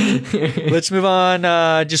 Let's move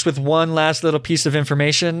on just with one last little piece of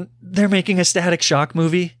information. They're making a Static Shock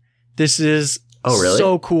movie. This is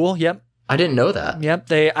so cool. Yep. I didn't know that.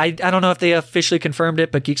 Yep. I don't know if they officially confirmed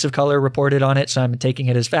it, but Geeks of Color reported on it, so I'm taking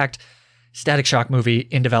it as fact. Static Shock movie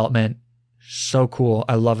in development. So cool.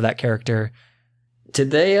 I love that character. Did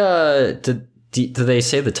they did they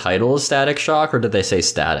say the title is Static Shock, or did they say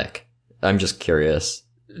Static? I'm just curious.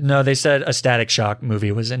 No, they said a Static Shock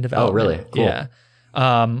movie was in development. Oh, really? Cool.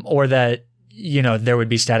 Yeah. Or that, there would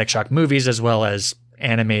be Static Shock movies as well as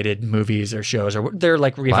animated movies or shows, or they're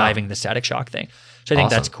like reviving the Static Shock thing. So I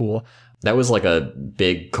think that's cool. That was like a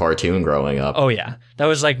big cartoon growing up. Oh, yeah. That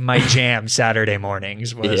was like my jam Saturday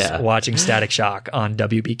mornings was watching Static Shock on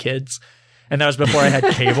WB Kids. And that was before I had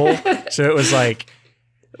cable. So it was like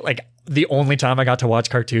the only time I got to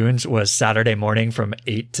watch cartoons was Saturday morning from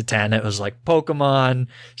 8 to 10. It was like Pokemon,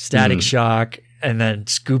 Static Shock, and then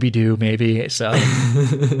Scooby-Doo maybe. So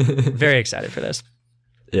very excited for this.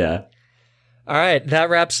 Yeah. All right.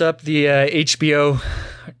 That wraps up the HBO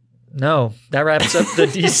No, that wraps up the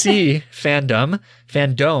DC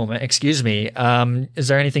fandom, excuse me. Is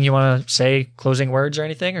there anything you want to say, closing words or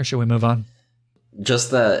anything, or should we move on?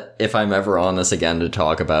 Just that if I'm ever on this again to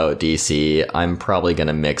talk about DC, I'm probably going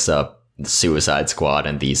to mix up Suicide Squad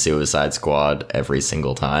and The Suicide Squad every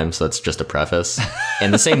single time. So that's just a preface.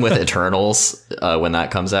 And the same with Eternals when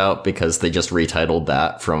that comes out, because they just retitled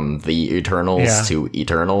that from The Eternals to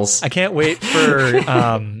Eternals. I can't wait for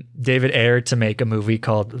David Ayer to make a movie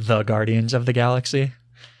called The Guardians of the Galaxy.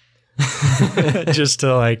 Just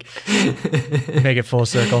to like make it full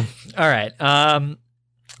circle. All right.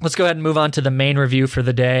 Let's go ahead and move on to the main review for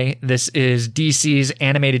the day. This is DC's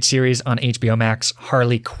animated series on HBO Max,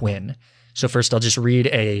 Harley Quinn. So first, I'll just read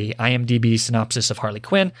a IMDb synopsis of Harley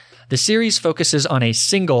Quinn. The series focuses on a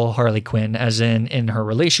single Harley Quinn, as in her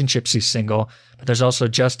relationship she's single, but there's also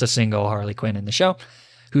just a single Harley Quinn in the show,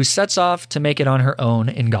 who sets off to make it on her own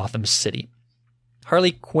in Gotham City.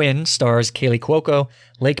 Harley Quinn stars Kaylee Cuoco,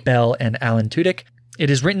 Lake Bell, and Alan Tudyk. It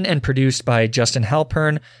is written and produced by Justin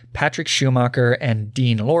Halpern, Patrick Schumacher, and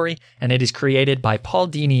Dean Lorey, and it is created by Paul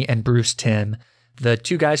Dini and Bruce Timm, the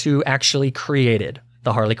two guys who actually created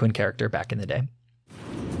the Harley Quinn character back in the day.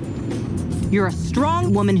 You're a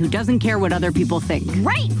strong woman who doesn't care what other people think.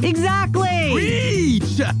 Right! Exactly!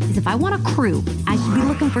 Reach! Because if I want a crew, I should be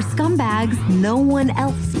looking for scumbags no one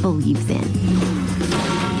else believes in.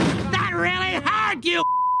 That really hurt you!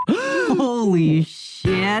 Holy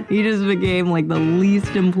shit. You just became like the least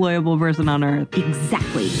employable person on earth.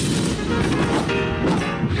 Exactly.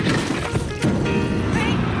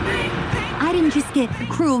 I didn't just get a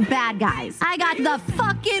crew of bad guys. I got the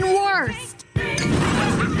fucking worst.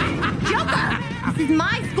 Joker! This is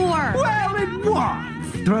my score. Well, it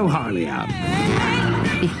was. Throw Harley out.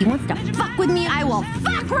 If he wants to fuck with me, I will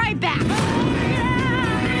fuck right back.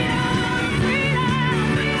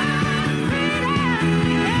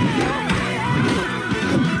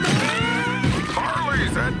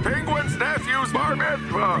 Harley's at Penguin's nephew's bar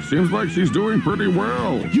mitzvah. Seems like she's doing pretty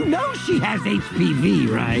well. You know she has HPV,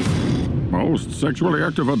 right? Most sexually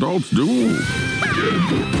active adults do.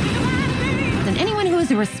 And anyone who is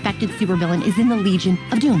a respected supervillain is in the Legion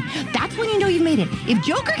of Doom. That's when you know you've made it. If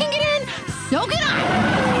Joker can get in, so can I.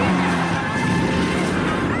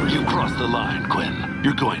 You crossed the line, Quinn.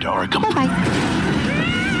 You're going to Arkham. Bye-bye.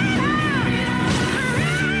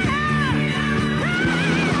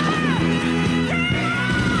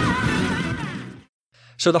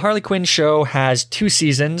 So the Harley Quinn show has 2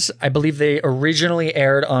 seasons. I believe they originally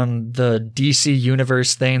aired on the DC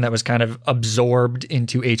Universe thing that was kind of absorbed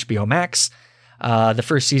into HBO Max. The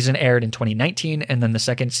first season aired in 2019, and then the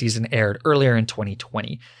second season aired earlier in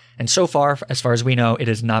 2020. And so far, as far as we know, it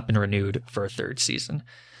has not been renewed for a 3rd season.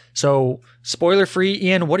 So, spoiler-free,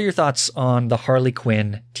 Ian, what are your thoughts on the Harley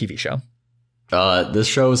Quinn TV show? This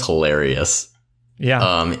show is hilarious. Yeah.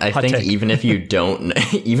 I think take. even if you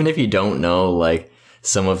don't know, like,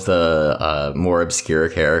 some of the more obscure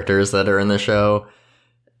characters that are in the show,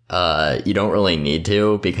 you don't really need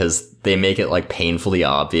to, because they make it like painfully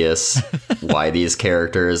obvious why these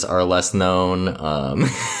characters are less known.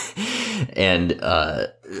 And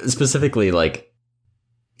specifically like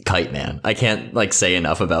Kite Man. I can't like say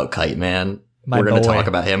enough about Kite Man. We're going to talk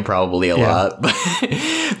about him probably a lot,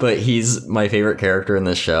 but he's my favorite character in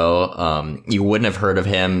this show. You wouldn't have heard of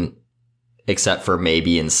him except for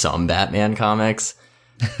maybe in some Batman comics.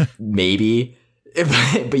 Maybe,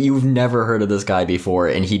 but you've never heard of this guy before,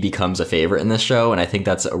 and he becomes a favorite in this show, and I think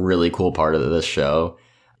that's a really cool part of this show.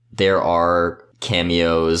 There are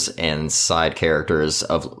cameos and side characters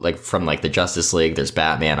of like from like the Justice League. There's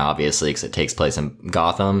Batman, obviously, because it takes place in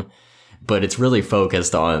Gotham, but it's really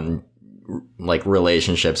focused on like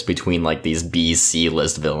relationships between like these B-C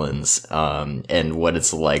list villains, and what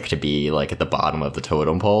it's like to be like at the bottom of the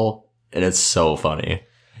totem pole, and it's so funny.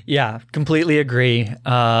 Yeah, completely agree.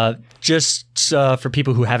 Just for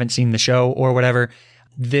people who haven't seen the show or whatever,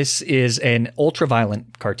 this is an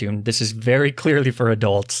ultra-violent cartoon. This is very clearly for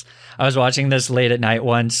adults. I was watching this late at night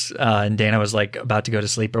once, and Dana was like about to go to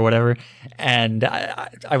sleep or whatever, and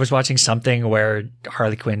I was watching something where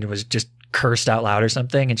Harley Quinn was just cursed out loud or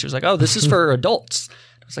something, and she was like, "Oh, this is for adults."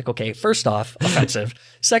 I was like, okay, first off, offensive.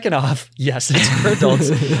 Second off, yes, it's for adults.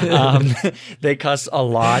 They cuss a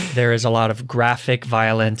lot. There is a lot of graphic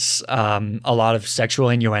violence, a lot of sexual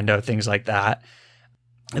innuendo, things like that.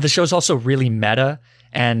 The show's also really meta,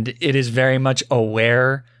 and it is very much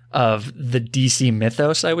aware of the DC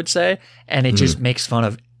mythos, I would say, and it just makes fun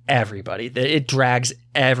of everybody. It drags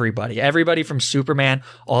everybody from Superman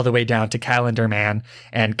all the way down to Calendar Man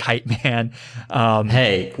and Kite Man.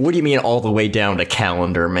 Hey, what do you mean all the way down to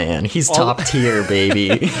Calendar Man? He's top tier,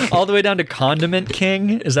 baby. All the way down to Condiment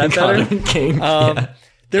King. Is that better? Condiment King. Yeah.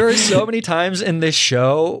 There are so many times in this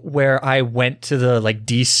show where I went to the like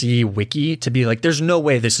DC wiki to be like, there's no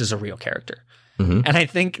way this is a real character. And I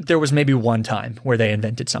think there was maybe one time where they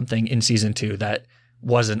invented something in season 2 that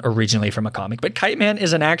wasn't originally from a comic. But Kite Man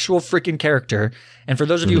is an actual freaking character. And for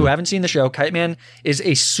those of you who haven't seen the show, Kite Man is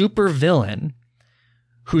a super villain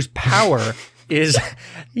whose power is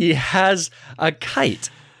he has a kite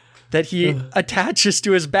that he attaches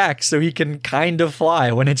to his back so he can kind of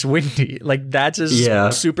fly when it's windy. Like that's his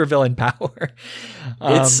super villain power.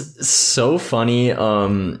 It's so funny.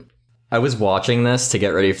 I was watching this to get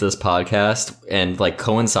ready for this podcast, and like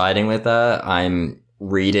coinciding with that, I'm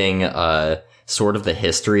reading sort of the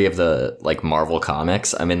history of the like Marvel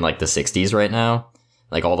comics. I'm in like the 60s right now,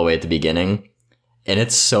 like all the way at the beginning. And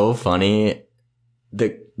it's so funny.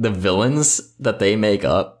 The villains that they make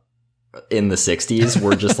up in the 60s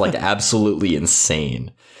were just like absolutely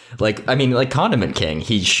insane. Like, I mean, like Condiment King,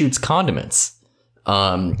 he shoots condiments.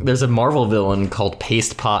 There's a Marvel villain called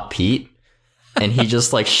Paste Pot Pete, and he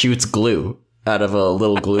just like shoots glue out of a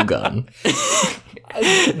little glue gun.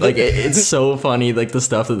 Like it's so funny, like the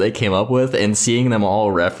stuff that they came up with, and seeing them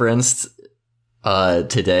all referenced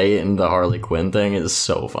today in the Harley Quinn thing is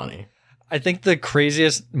so funny. I think the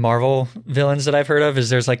craziest Marvel villains that I've heard of is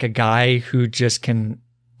there's like a guy who just can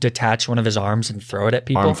detach one of his arms and throw it at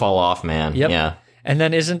people. Arm fall off, man. Yep. Yeah. And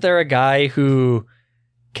then isn't there a guy who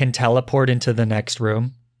can teleport into the next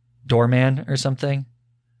room? Doorman or something?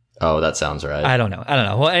 Oh, that sounds right. I don't know.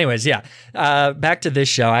 Well, anyways, yeah. Back to this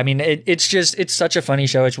show. I mean, it's such a funny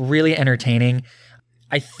show. It's really entertaining.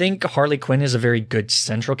 I think Harley Quinn is a very good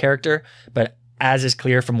central character, but as is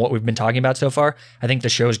clear from what we've been talking about so far, I think the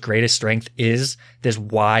show's greatest strength is this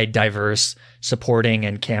wide, diverse supporting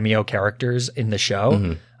and cameo characters in the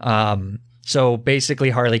show. So basically,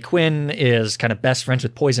 Harley Quinn is kind of best friends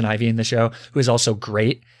with Poison Ivy in the show, who is also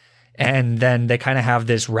great. And then they kind of have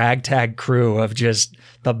this ragtag crew of just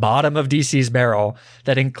the bottom of DC's barrel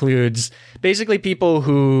that includes basically people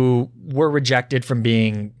who were rejected from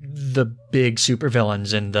being the big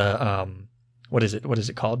supervillains in the, what is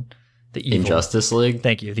it called? The evil. Injustice League?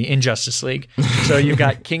 Thank you. The Injustice League. So you've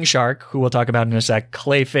got King Shark, who we'll talk about in a sec,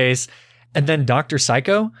 Clayface, and then Dr.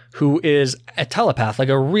 Psycho, who is a telepath, like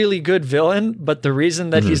a really good villain. But the reason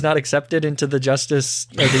that he's not accepted into the Injustice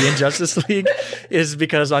League is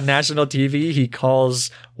because on national TV, he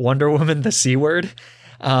calls Wonder Woman the C word,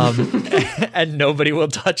 and nobody will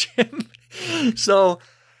touch him. So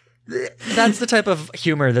that's the type of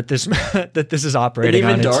humor that this is operating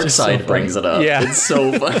on. And even Darkseid brings it up. Yeah. It's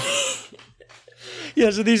so funny.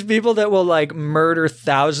 Yeah, so these people that will like murder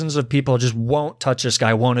thousands of people just won't touch this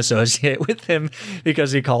guy, won't associate with him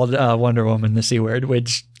because he called Wonder Woman the C word,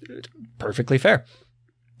 which perfectly fair.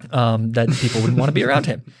 That people wouldn't want to be around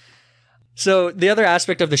him. So the other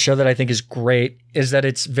aspect of the show that I think is great is that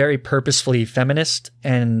it's very purposefully feminist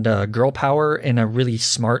and girl power in a really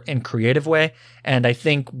smart and creative way. And I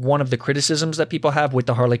think one of the criticisms that people have with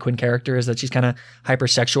the Harley Quinn character is that she's kind of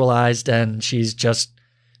hypersexualized and she's just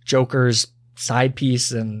Joker's side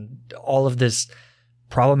piece and all of this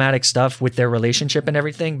problematic stuff with their relationship and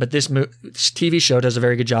everything. But this TV show does a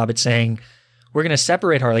very good job at saying, we're going to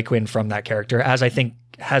separate Harley Quinn from that character, as I think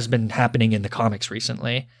has been happening in the comics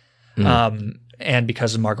recently. And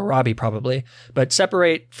because of Margot Robbie, probably. But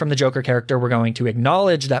separate from the Joker character, we're going to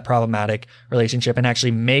acknowledge that problematic relationship and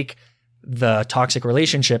actually make the toxic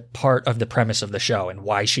relationship part of the premise of the show and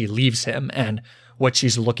why she leaves him and what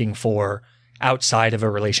she's looking for outside of a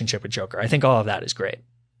relationship with Joker. I think all of that is great.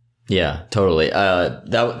 Yeah, totally.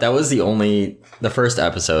 That was the first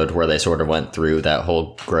episode where they sort of went through that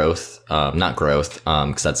whole growth, not growth,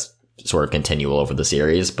 because that's sort of continual over the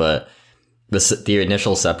series, but the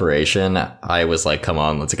initial separation, I was like, come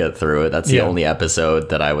on, let's get through it. That's the only episode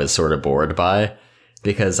that I was sort of bored by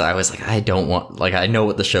because I was like, I know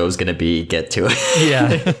what the show's going to be, get to it.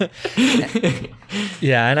 Yeah.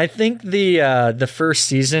 Yeah. And I think the first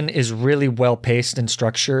season is really well paced and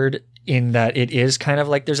structured in that it is kind of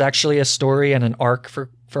like there's actually a story and an arc for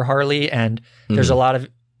Harley. And there's a lot of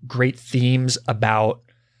great themes about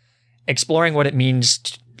exploring what it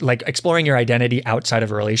means like exploring your identity outside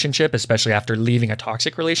of a relationship, especially after leaving a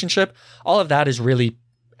toxic relationship. All of that is really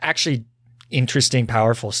actually interesting,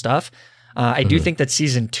 powerful stuff. I do think that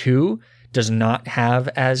season 2 does not have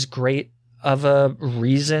as great of a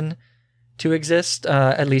reason to exist,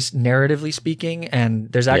 at least narratively speaking.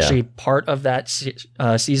 And there's actually part of that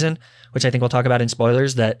season, which I think we'll talk about in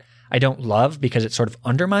spoilers, that I don't love because it sort of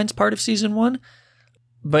undermines part of season 1.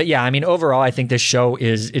 But yeah, I mean, overall, I think this show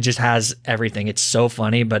it just has everything. It's so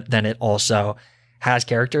funny, but then it also has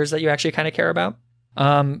characters that you actually kind of care about.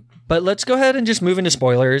 But let's go ahead and just move into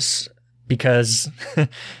spoilers because,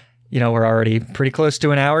 we're already pretty close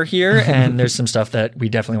to an hour here and there's some stuff that we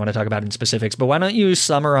definitely want to talk about in specifics. But why don't you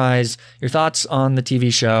summarize your thoughts on the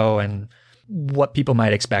TV show and what people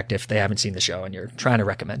might expect if they haven't seen the show and you're trying to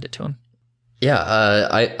recommend it to them? Yeah,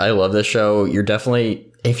 I love this show. You're definitely,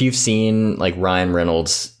 if you've seen like Ryan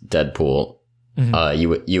Reynolds' Deadpool,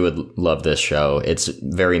 you would love this show. It's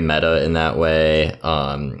very meta in that way,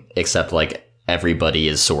 except like everybody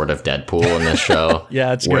is sort of Deadpool in this show. Yeah,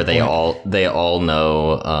 that's where they all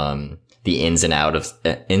know the ins and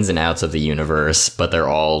outs of the universe, but they're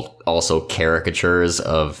all also caricatures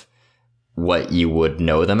of what you would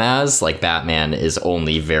know them as. Like Batman is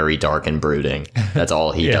only very dark and brooding. That's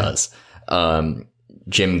all he does.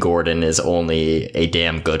 Jim Gordon is only a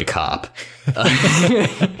damn good cop.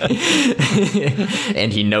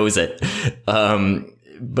 And he knows it.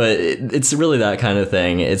 But it's really that kind of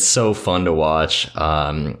thing. It's so fun to watch.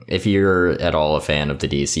 If you're at all a fan of the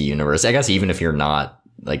DC universe, I guess even if you're not,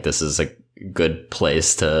 like, this is a good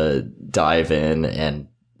place to dive in and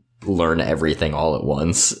learn everything all at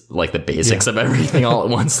once, like the basics of everything all at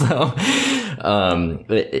once, though.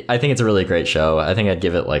 I think it's a really great show. I think I'd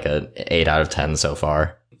give it like a 8 out of 10 so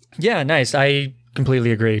far. Yeah, nice. I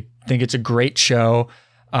completely agree. I think it's a great show.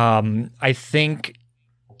 I think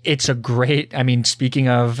it's a great, speaking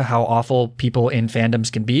of how awful people in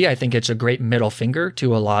fandoms can be, I think it's a great middle finger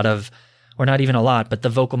to a lot of, or not even a lot, but the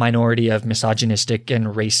vocal minority of misogynistic and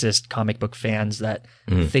racist comic book fans that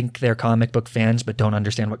think they're comic book fans but don't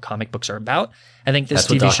understand what comic books are about. I think this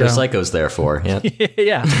That's TV what Dr. show, Psycho's there for. Yeah.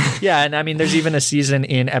 Yeah. And there's even a season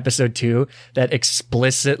in episode 2 that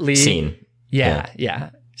explicitly Season 2.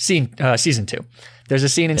 There's a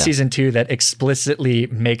scene in season 2 that explicitly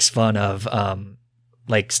makes fun of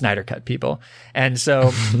like Snyder Cut people. And so,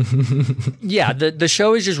 the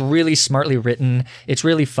show is just really smartly written. It's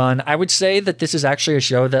really fun. I would say that this is actually a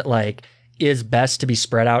show that like is best to be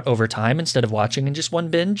spread out over time instead of watching in just one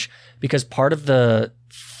binge, because part of the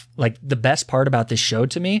best part about this show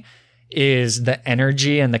to me is the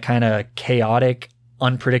energy and the kind of chaotic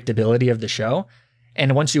unpredictability of the show.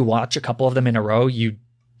 And once you watch a couple of them in a row, you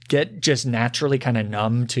get just naturally kind of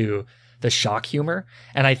numb to the shock humor.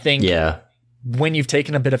 And I think when you've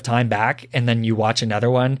taken a bit of time back and then you watch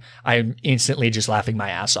another one, I'm instantly just laughing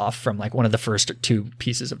my ass off from like one of the first 2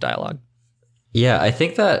 pieces of dialogue. Yeah, I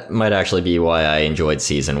think that might actually be why I enjoyed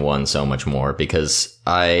season 1 so much more, because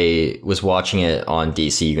I was watching it on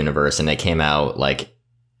DC Universe and it came out like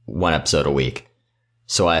 1 episode a week.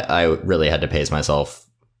 So I really had to pace myself,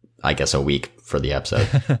 I guess, a week for the episode.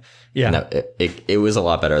 No, it was a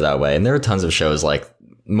lot better that way. And there are tons of shows, like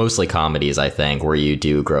mostly comedies, I think, where you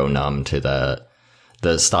do grow numb to the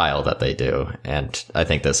style that they do. And I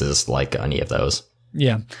think this is like any of those.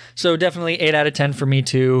 Yeah. So definitely 8 out of 10 for me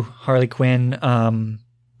too. Harley Quinn.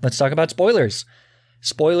 Let's talk about spoilers.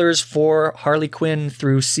 Spoilers for Harley Quinn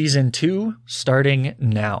through season 2, starting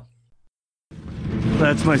now.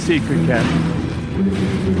 That's my secret, Cat.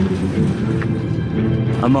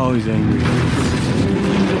 I'm always angry.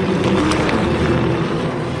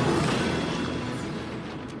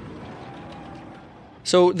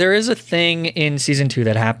 So there is a thing in season 2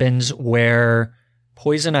 that happens where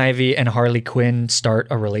Poison Ivy and Harley Quinn start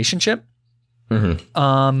a relationship. And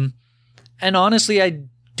honestly, I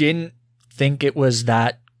didn't think it was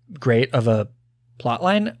that great of a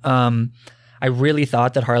plotline. I really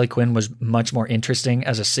thought that Harley Quinn was much more interesting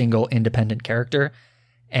as a single independent character.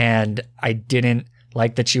 And I didn't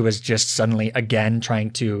like that she was just suddenly again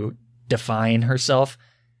trying to define herself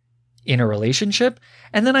in a relationship.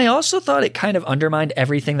 And then I also thought it kind of undermined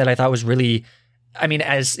everything that I thought was really,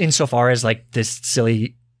 as insofar as like this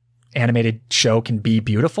silly animated show can be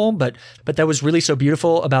beautiful, but that was really so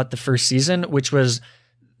beautiful about the first season, which was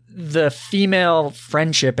the female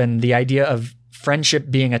friendship and the idea of friendship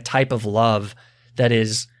being a type of love that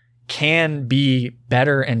can be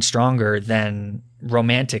better and stronger than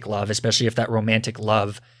romantic love, especially if that romantic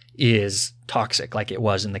love is toxic, like it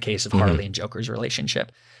was in the case of Harley and Joker's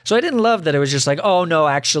relationship. So I didn't love that it was just like, oh no,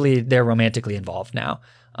 actually they're romantically involved now.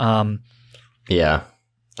 Yeah,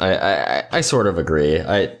 I sort of agree.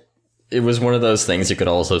 It was one of those things you could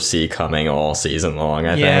also see coming all season long,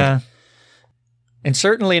 I think. And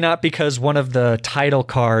certainly not because one of the title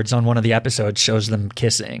cards on one of the episodes shows them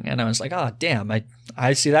kissing. And I was like, oh, damn,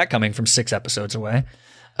 I see that coming from 6 episodes away.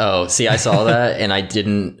 Oh, see, I saw that, and I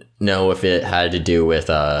didn't know if it had to do with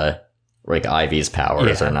like Ivy's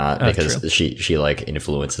powers or not, because she like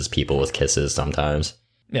influences people with kisses sometimes.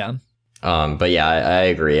 Yeah. But yeah, I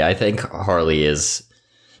agree. I think Harley is,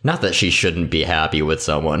 not that she shouldn't be happy with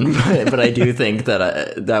someone, but I do think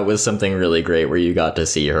that that was something really great where you got to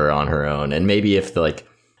see her on her own. And maybe if like,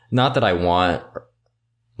 not that I want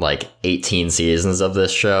like 18 seasons of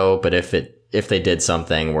this show, but if they did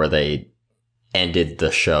something where they ended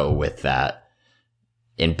the show with that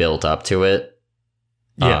and built up to it,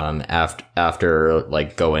 after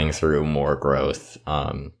like going through more growth,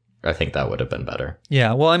 I think that would have been better.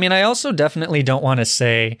 Yeah. Well, I mean, I also definitely don't want to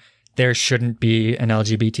say there shouldn't be an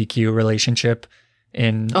LGBTQ relationship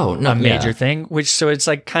in a major thing, so it's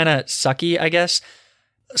like kind of sucky, I guess.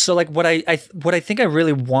 So like what I think I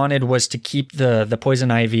really wanted was to keep the Poison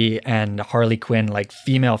Ivy and Harley Quinn like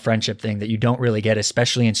female friendship thing that you don't really get,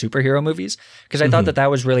 especially in superhero movies, because I thought that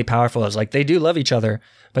was really powerful. I was like, they do love each other,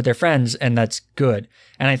 but they're friends, and that's good.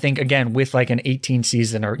 And I think again with like an 18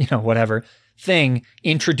 season or whatever thing,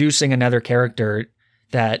 introducing another character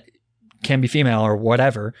that can be female or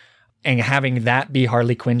whatever, and having that be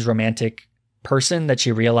Harley Quinn's romantic person that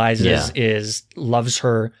she realizes loves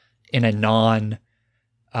her in a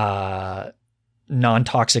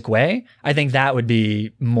non-toxic way, I think that would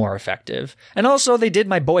be more effective. And also they did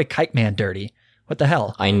my boy Kite Man dirty. What the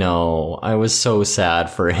hell? I know. I was so sad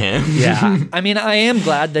for him. Yeah. I mean, I am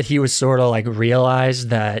glad that he was sort of like realized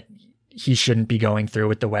that he shouldn't be going through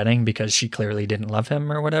with the wedding because she clearly didn't love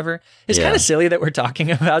him or whatever. It's kind of silly that we're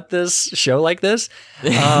talking about this show like this,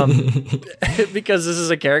 because this is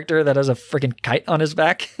a character that has a freaking kite on his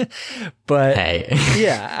back. But hey.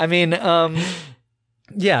 Yeah, I mean,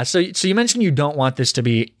 yeah. So you mentioned you don't want this to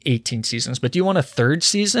be 18 seasons, but do you want a third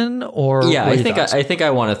season or? Yeah, I think I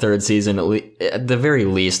want a third season at the very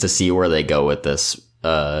least to see where they go with this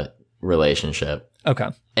relationship. Okay.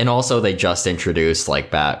 And also they just introduced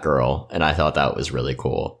like Batgirl, and I thought that was really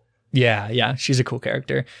cool. Yeah, she's a cool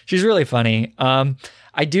character. She's really funny.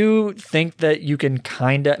 I do think that you can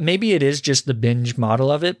kind of, maybe it is just the binge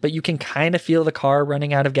model of it, but you can kind of feel the car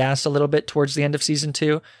running out of gas a little bit towards the end of season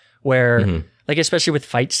 2, where like, especially with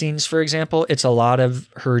fight scenes, for example, it's a lot of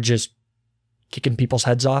her just kicking people's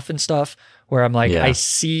heads off and stuff, where I'm like, I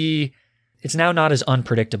see it's now not as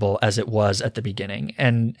unpredictable as it was at the beginning.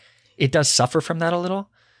 And it does suffer from that a little.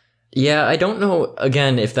 Yeah, I don't know,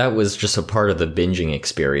 again, if that was just a part of the binging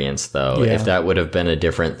experience, though. Yeah. If that would have been a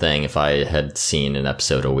different thing if I had seen an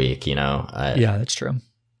episode a week, Yeah, that's true.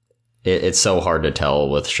 It's so hard to tell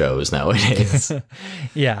with shows nowadays.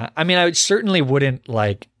 Yeah, I mean, I certainly wouldn't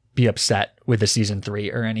like be upset with a season 3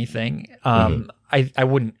 or anything. I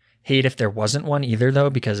wouldn't hate if there wasn't one either, though,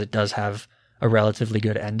 because it does have a relatively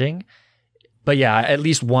good ending. But yeah, at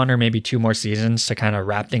least 1 or maybe 2 more seasons to kind of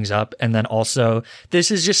wrap things up. And then also,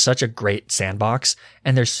 this is just such a great sandbox,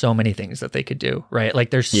 and there's so many things that they could do, right?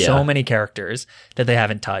 Like there's so many characters that they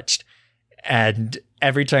haven't touched. And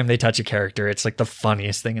every time they touch a character, it's like the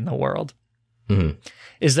funniest thing in the world. Do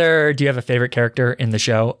you have a favorite character in the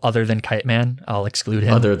show other than Kite Man? I'll exclude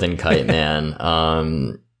him. Other than Kite Man,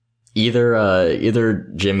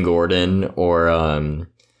 either Jim Gordon or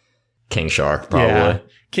King Shark, probably. Yeah.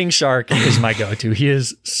 King Shark is my go-to. He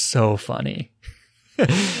is so funny.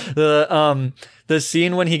 The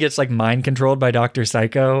scene when he gets like mind controlled by Dr.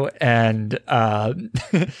 Psycho and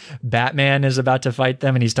Batman is about to fight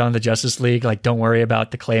them, and he's telling the Justice League like, don't worry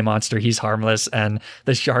about the clay monster, he's harmless, and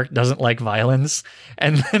the shark doesn't like violence,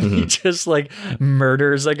 and then he just like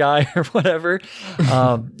murders a guy or whatever.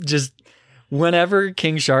 Just whenever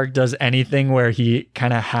King Shark does anything where he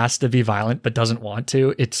kind of has to be violent but doesn't want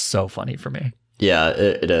to, it's so funny for me. Yeah,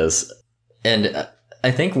 it is. And I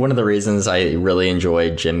think one of the reasons I really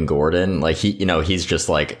enjoy Jim Gordon, like he's just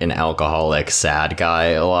like an alcoholic, sad guy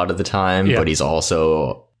a lot of the time, but he's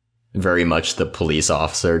also very much the police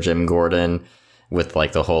officer, Jim Gordon, with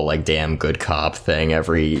like the whole like damn good cop thing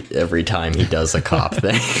every time he does a cop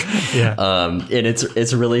thing. And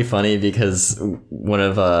it's really funny because one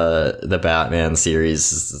of the Batman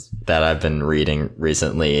series that I've been reading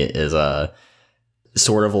recently is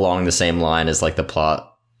sort of along the same line as like the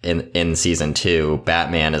plot in season 2.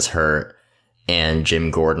 Batman is hurt and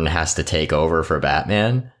Jim Gordon has to take over for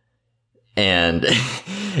Batman, and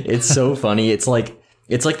it's so funny. It's like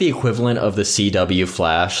the equivalent of the CW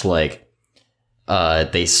Flash. Like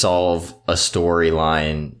they solve a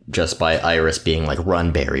storyline just by Iris being like,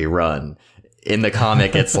 "Run, Barry, run." In the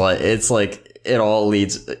comic, it's like it all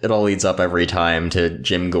leads up every time to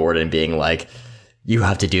Jim Gordon being like, "You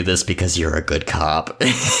have to do this because you're a good cop."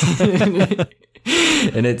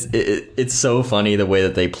 And it's so funny the way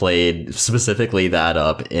that they played specifically that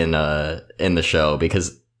up in the show,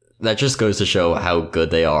 because that just goes to show how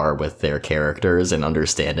good they are with their characters and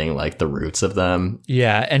understanding like the roots of them.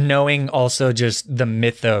 Yeah, and knowing also just the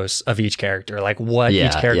mythos of each character, like what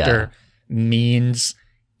each character means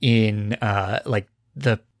in like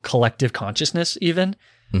the collective consciousness even,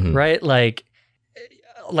 right? Like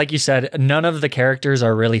you said, none of the characters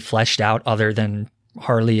are really fleshed out other than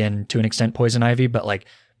Harley and to an extent Poison Ivy, but like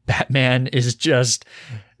Batman is just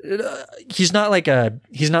he's not like a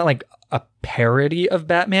parody of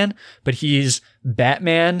Batman, but he's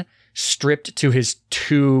Batman stripped to his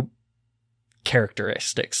two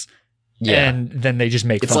characteristics. Yeah. And then they just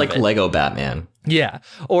make it's fun like of it. Lego Batman. Yeah.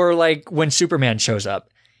 Or like when Superman shows up.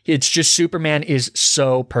 It's just Superman is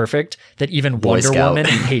so perfect that even Wonder Woman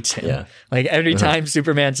hates him. Yeah. Like every time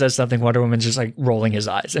Superman says something, Wonder Woman's just like rolling his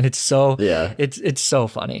eyes. And it's so it's so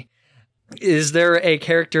funny. Is there a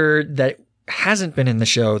character that hasn't been in the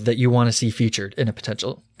show that you want to see featured in a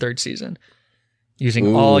potential third season?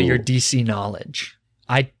 Using all your DC knowledge.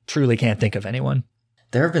 I truly can't think of anyone.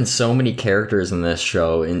 There have been so many characters in this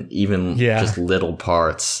show, and even just little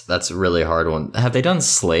parts. That's a really hard one. Have they done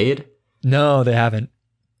Slade? No, they haven't.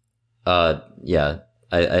 Yeah,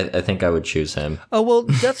 I think I would choose him. Oh, well,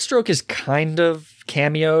 Deathstroke is kind of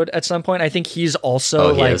cameoed at some point. I think he's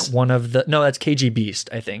also one of the... No, that's KG Beast,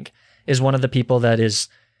 I think, is one of the people that is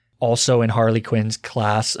also in Harley Quinn's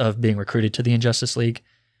class of being recruited to the Injustice League.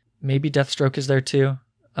 Maybe Deathstroke is there too?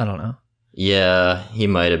 I don't know. Yeah, he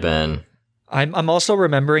might have been. I'm also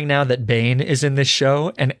remembering now that Bane is in this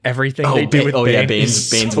show, and everything they do with Bane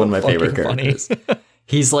Bane's one of my favorite characters.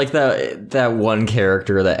 He's like that one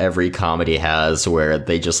character that every comedy has where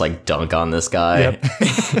they just like dunk on this guy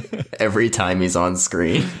every time he's on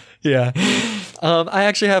screen. Yeah. I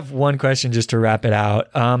actually have one question just to wrap it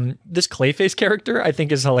out. This Clayface character I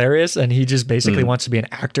think is hilarious, and he just basically wants to be an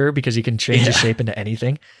actor because he can change his shape into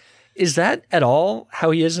anything. Is that at all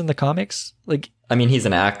how he is in the comics? Like, I mean, he's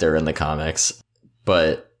an actor in the comics,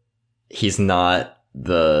 but he's not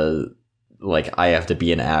the like I have to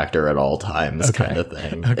be an actor at all times kind of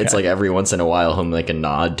thing. Okay. It's like every once in a while he'll make a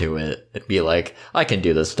nod to it and be like, I can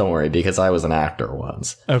do this, don't worry, because I was an actor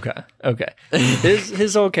once. Okay.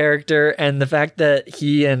 His whole character and the fact that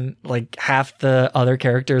he and like half the other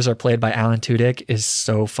characters are played by Alan Tudyk is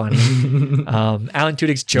so funny. Alan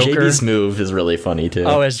Tudyk's Joker. JB Smoove is really funny too.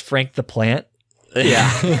 Oh, as Frank the Plant. Yeah.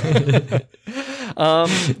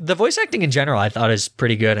 The voice acting in general I thought is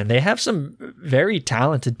pretty good, and they have some very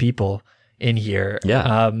talented people in here.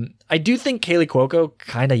 Yeah. I do think Kaylee Cuoco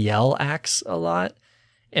kind of yell acts a lot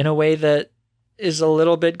in a way that is a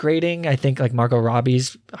little bit grating. I think like Margot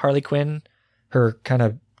Robbie's Harley Quinn, her kind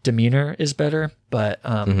of demeanor is better, but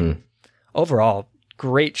overall,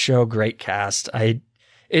 great show, great cast.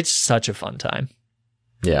 It's such a fun time.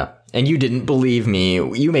 Yeah. And you didn't believe me.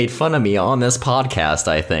 You made fun of me on this podcast,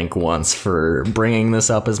 I think, once for bringing this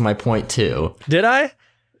up as my point too. Did I?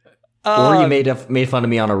 Or you made fun of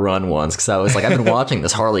me on a run once because I was like, I've been watching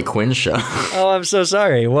this Harley Quinn show. Oh, I'm so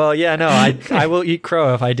sorry. Well, yeah, no, I will eat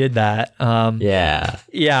crow if I did that.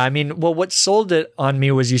 Yeah. I mean, well, what sold it on me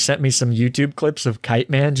was you sent me some YouTube clips of Kite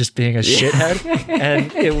Man just being a shithead.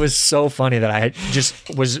 And it was so funny that I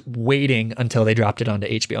just was waiting until they dropped it onto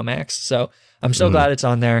HBO Max. So I'm so glad it's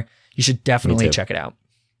on there. You should definitely check it out.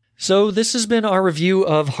 So this has been our review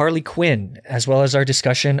of Harley Quinn, as well as our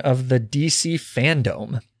discussion of the DC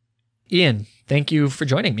fandom. Ian, thank you for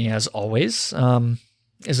joining me as always.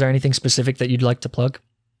 Is there anything specific that you'd like to plug?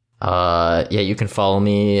 Yeah, you can follow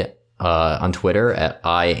me on Twitter at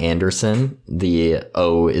 @IAnderson. The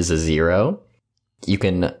O is a 0. You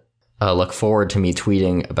can look forward to me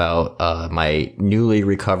tweeting about my newly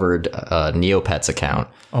recovered Neopets account.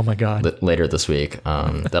 Oh my God. Later this week.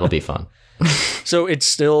 That'll be fun. So it's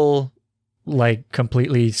still like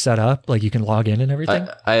completely set up, like you can log in and everything?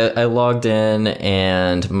 I logged in,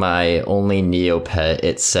 and my only Neopet,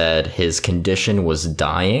 it said his condition was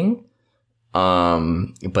dying,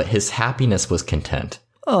 but his happiness was content.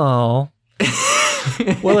 Oh.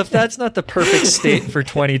 Well, if that's not the perfect state for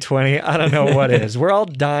 2020, I don't know what is. We're all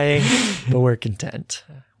dying, but we're content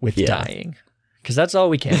with dying, because that's all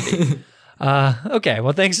we can be. Okay,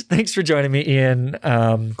 well, thanks for joining me, Ian.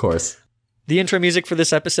 Of course. The intro music for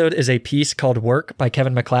this episode is a piece called Work by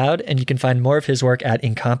Kevin MacLeod, and you can find more of his work at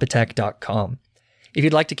incompetech.com. If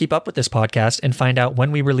you'd like to keep up with this podcast and find out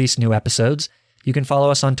when we release new episodes, you can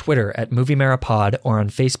follow us on Twitter at MovieMaraPod or on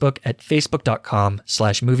Facebook at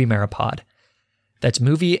facebook.com/MovieMaraPod. That's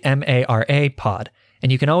Movie MARA Pod.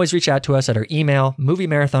 And you can always reach out to us at our email,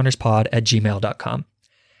 moviemarathonerspod@gmail.com.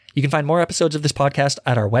 You can find more episodes of this podcast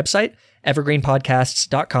at our website,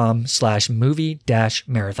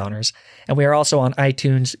 evergreenpodcasts.com/movie-marathoners. And we are also on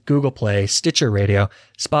iTunes, Google Play, Stitcher Radio,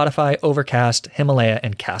 Spotify, Overcast, Himalaya,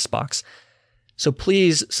 and CastBox. So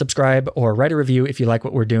please subscribe or write a review if you like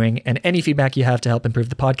what we're doing, and any feedback you have to help improve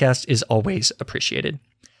the podcast is always appreciated.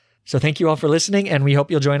 So thank you all for listening, and we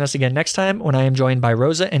hope you'll join us again next time when I am joined by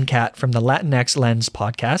Rosa and Kat from the Latinx Lens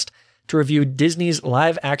podcast to review Disney's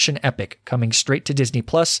live-action epic coming straight to Disney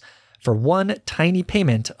Plus for one tiny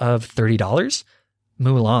payment of $30,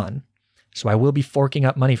 Mulan. So I will be forking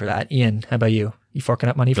up money for that. Ian, how about you? You forking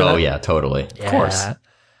up money for that? Oh, yeah, totally. Yeah. Of course.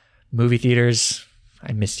 Movie theaters,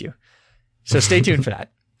 I missed you. So stay tuned for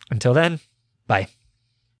that. Until then, bye.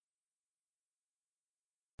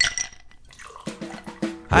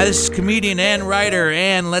 Hi, this is comedian and writer,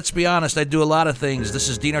 and let's be honest, I do a lot of things. This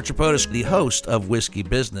is Dino Tripodis, the host of Whiskey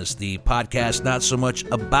Business, the podcast not so much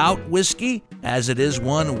about whiskey as it is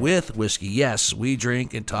one with whiskey. Yes, we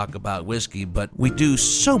drink and talk about whiskey, but we do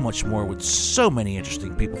so much more with so many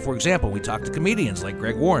interesting people. For example, we talk to comedians like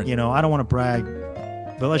Greg Warren. You know, I don't want to brag,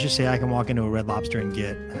 but let's just say I can walk into a Red Lobster and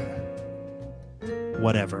get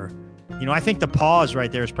whatever. You know, I think the pause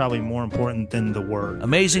right there is probably more important than the word.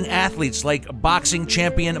 Amazing athletes like boxing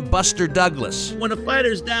champion Buster Douglas. When a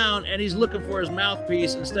fighter's down and he's looking for his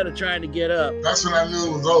mouthpiece instead of trying to get up. That's when I knew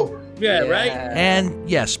it was over. Yeah, right? And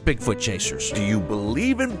yes, Bigfoot chasers. Do you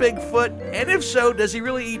believe in Bigfoot? And if so, does he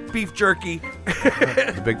really eat beef jerky?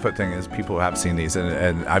 The Bigfoot thing is people have seen these,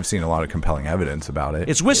 and I've seen a lot of compelling evidence about it.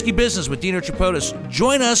 It's Whiskey Business with Dino Tripodis.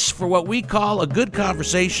 Join us for what we call a good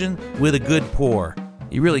conversation with a good pour.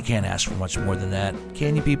 You really can't ask for much more than that,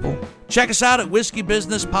 can you, people? Check us out at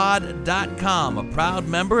whiskeybusinesspod.com, a proud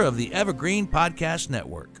member of the Evergreen Podcast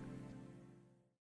Network.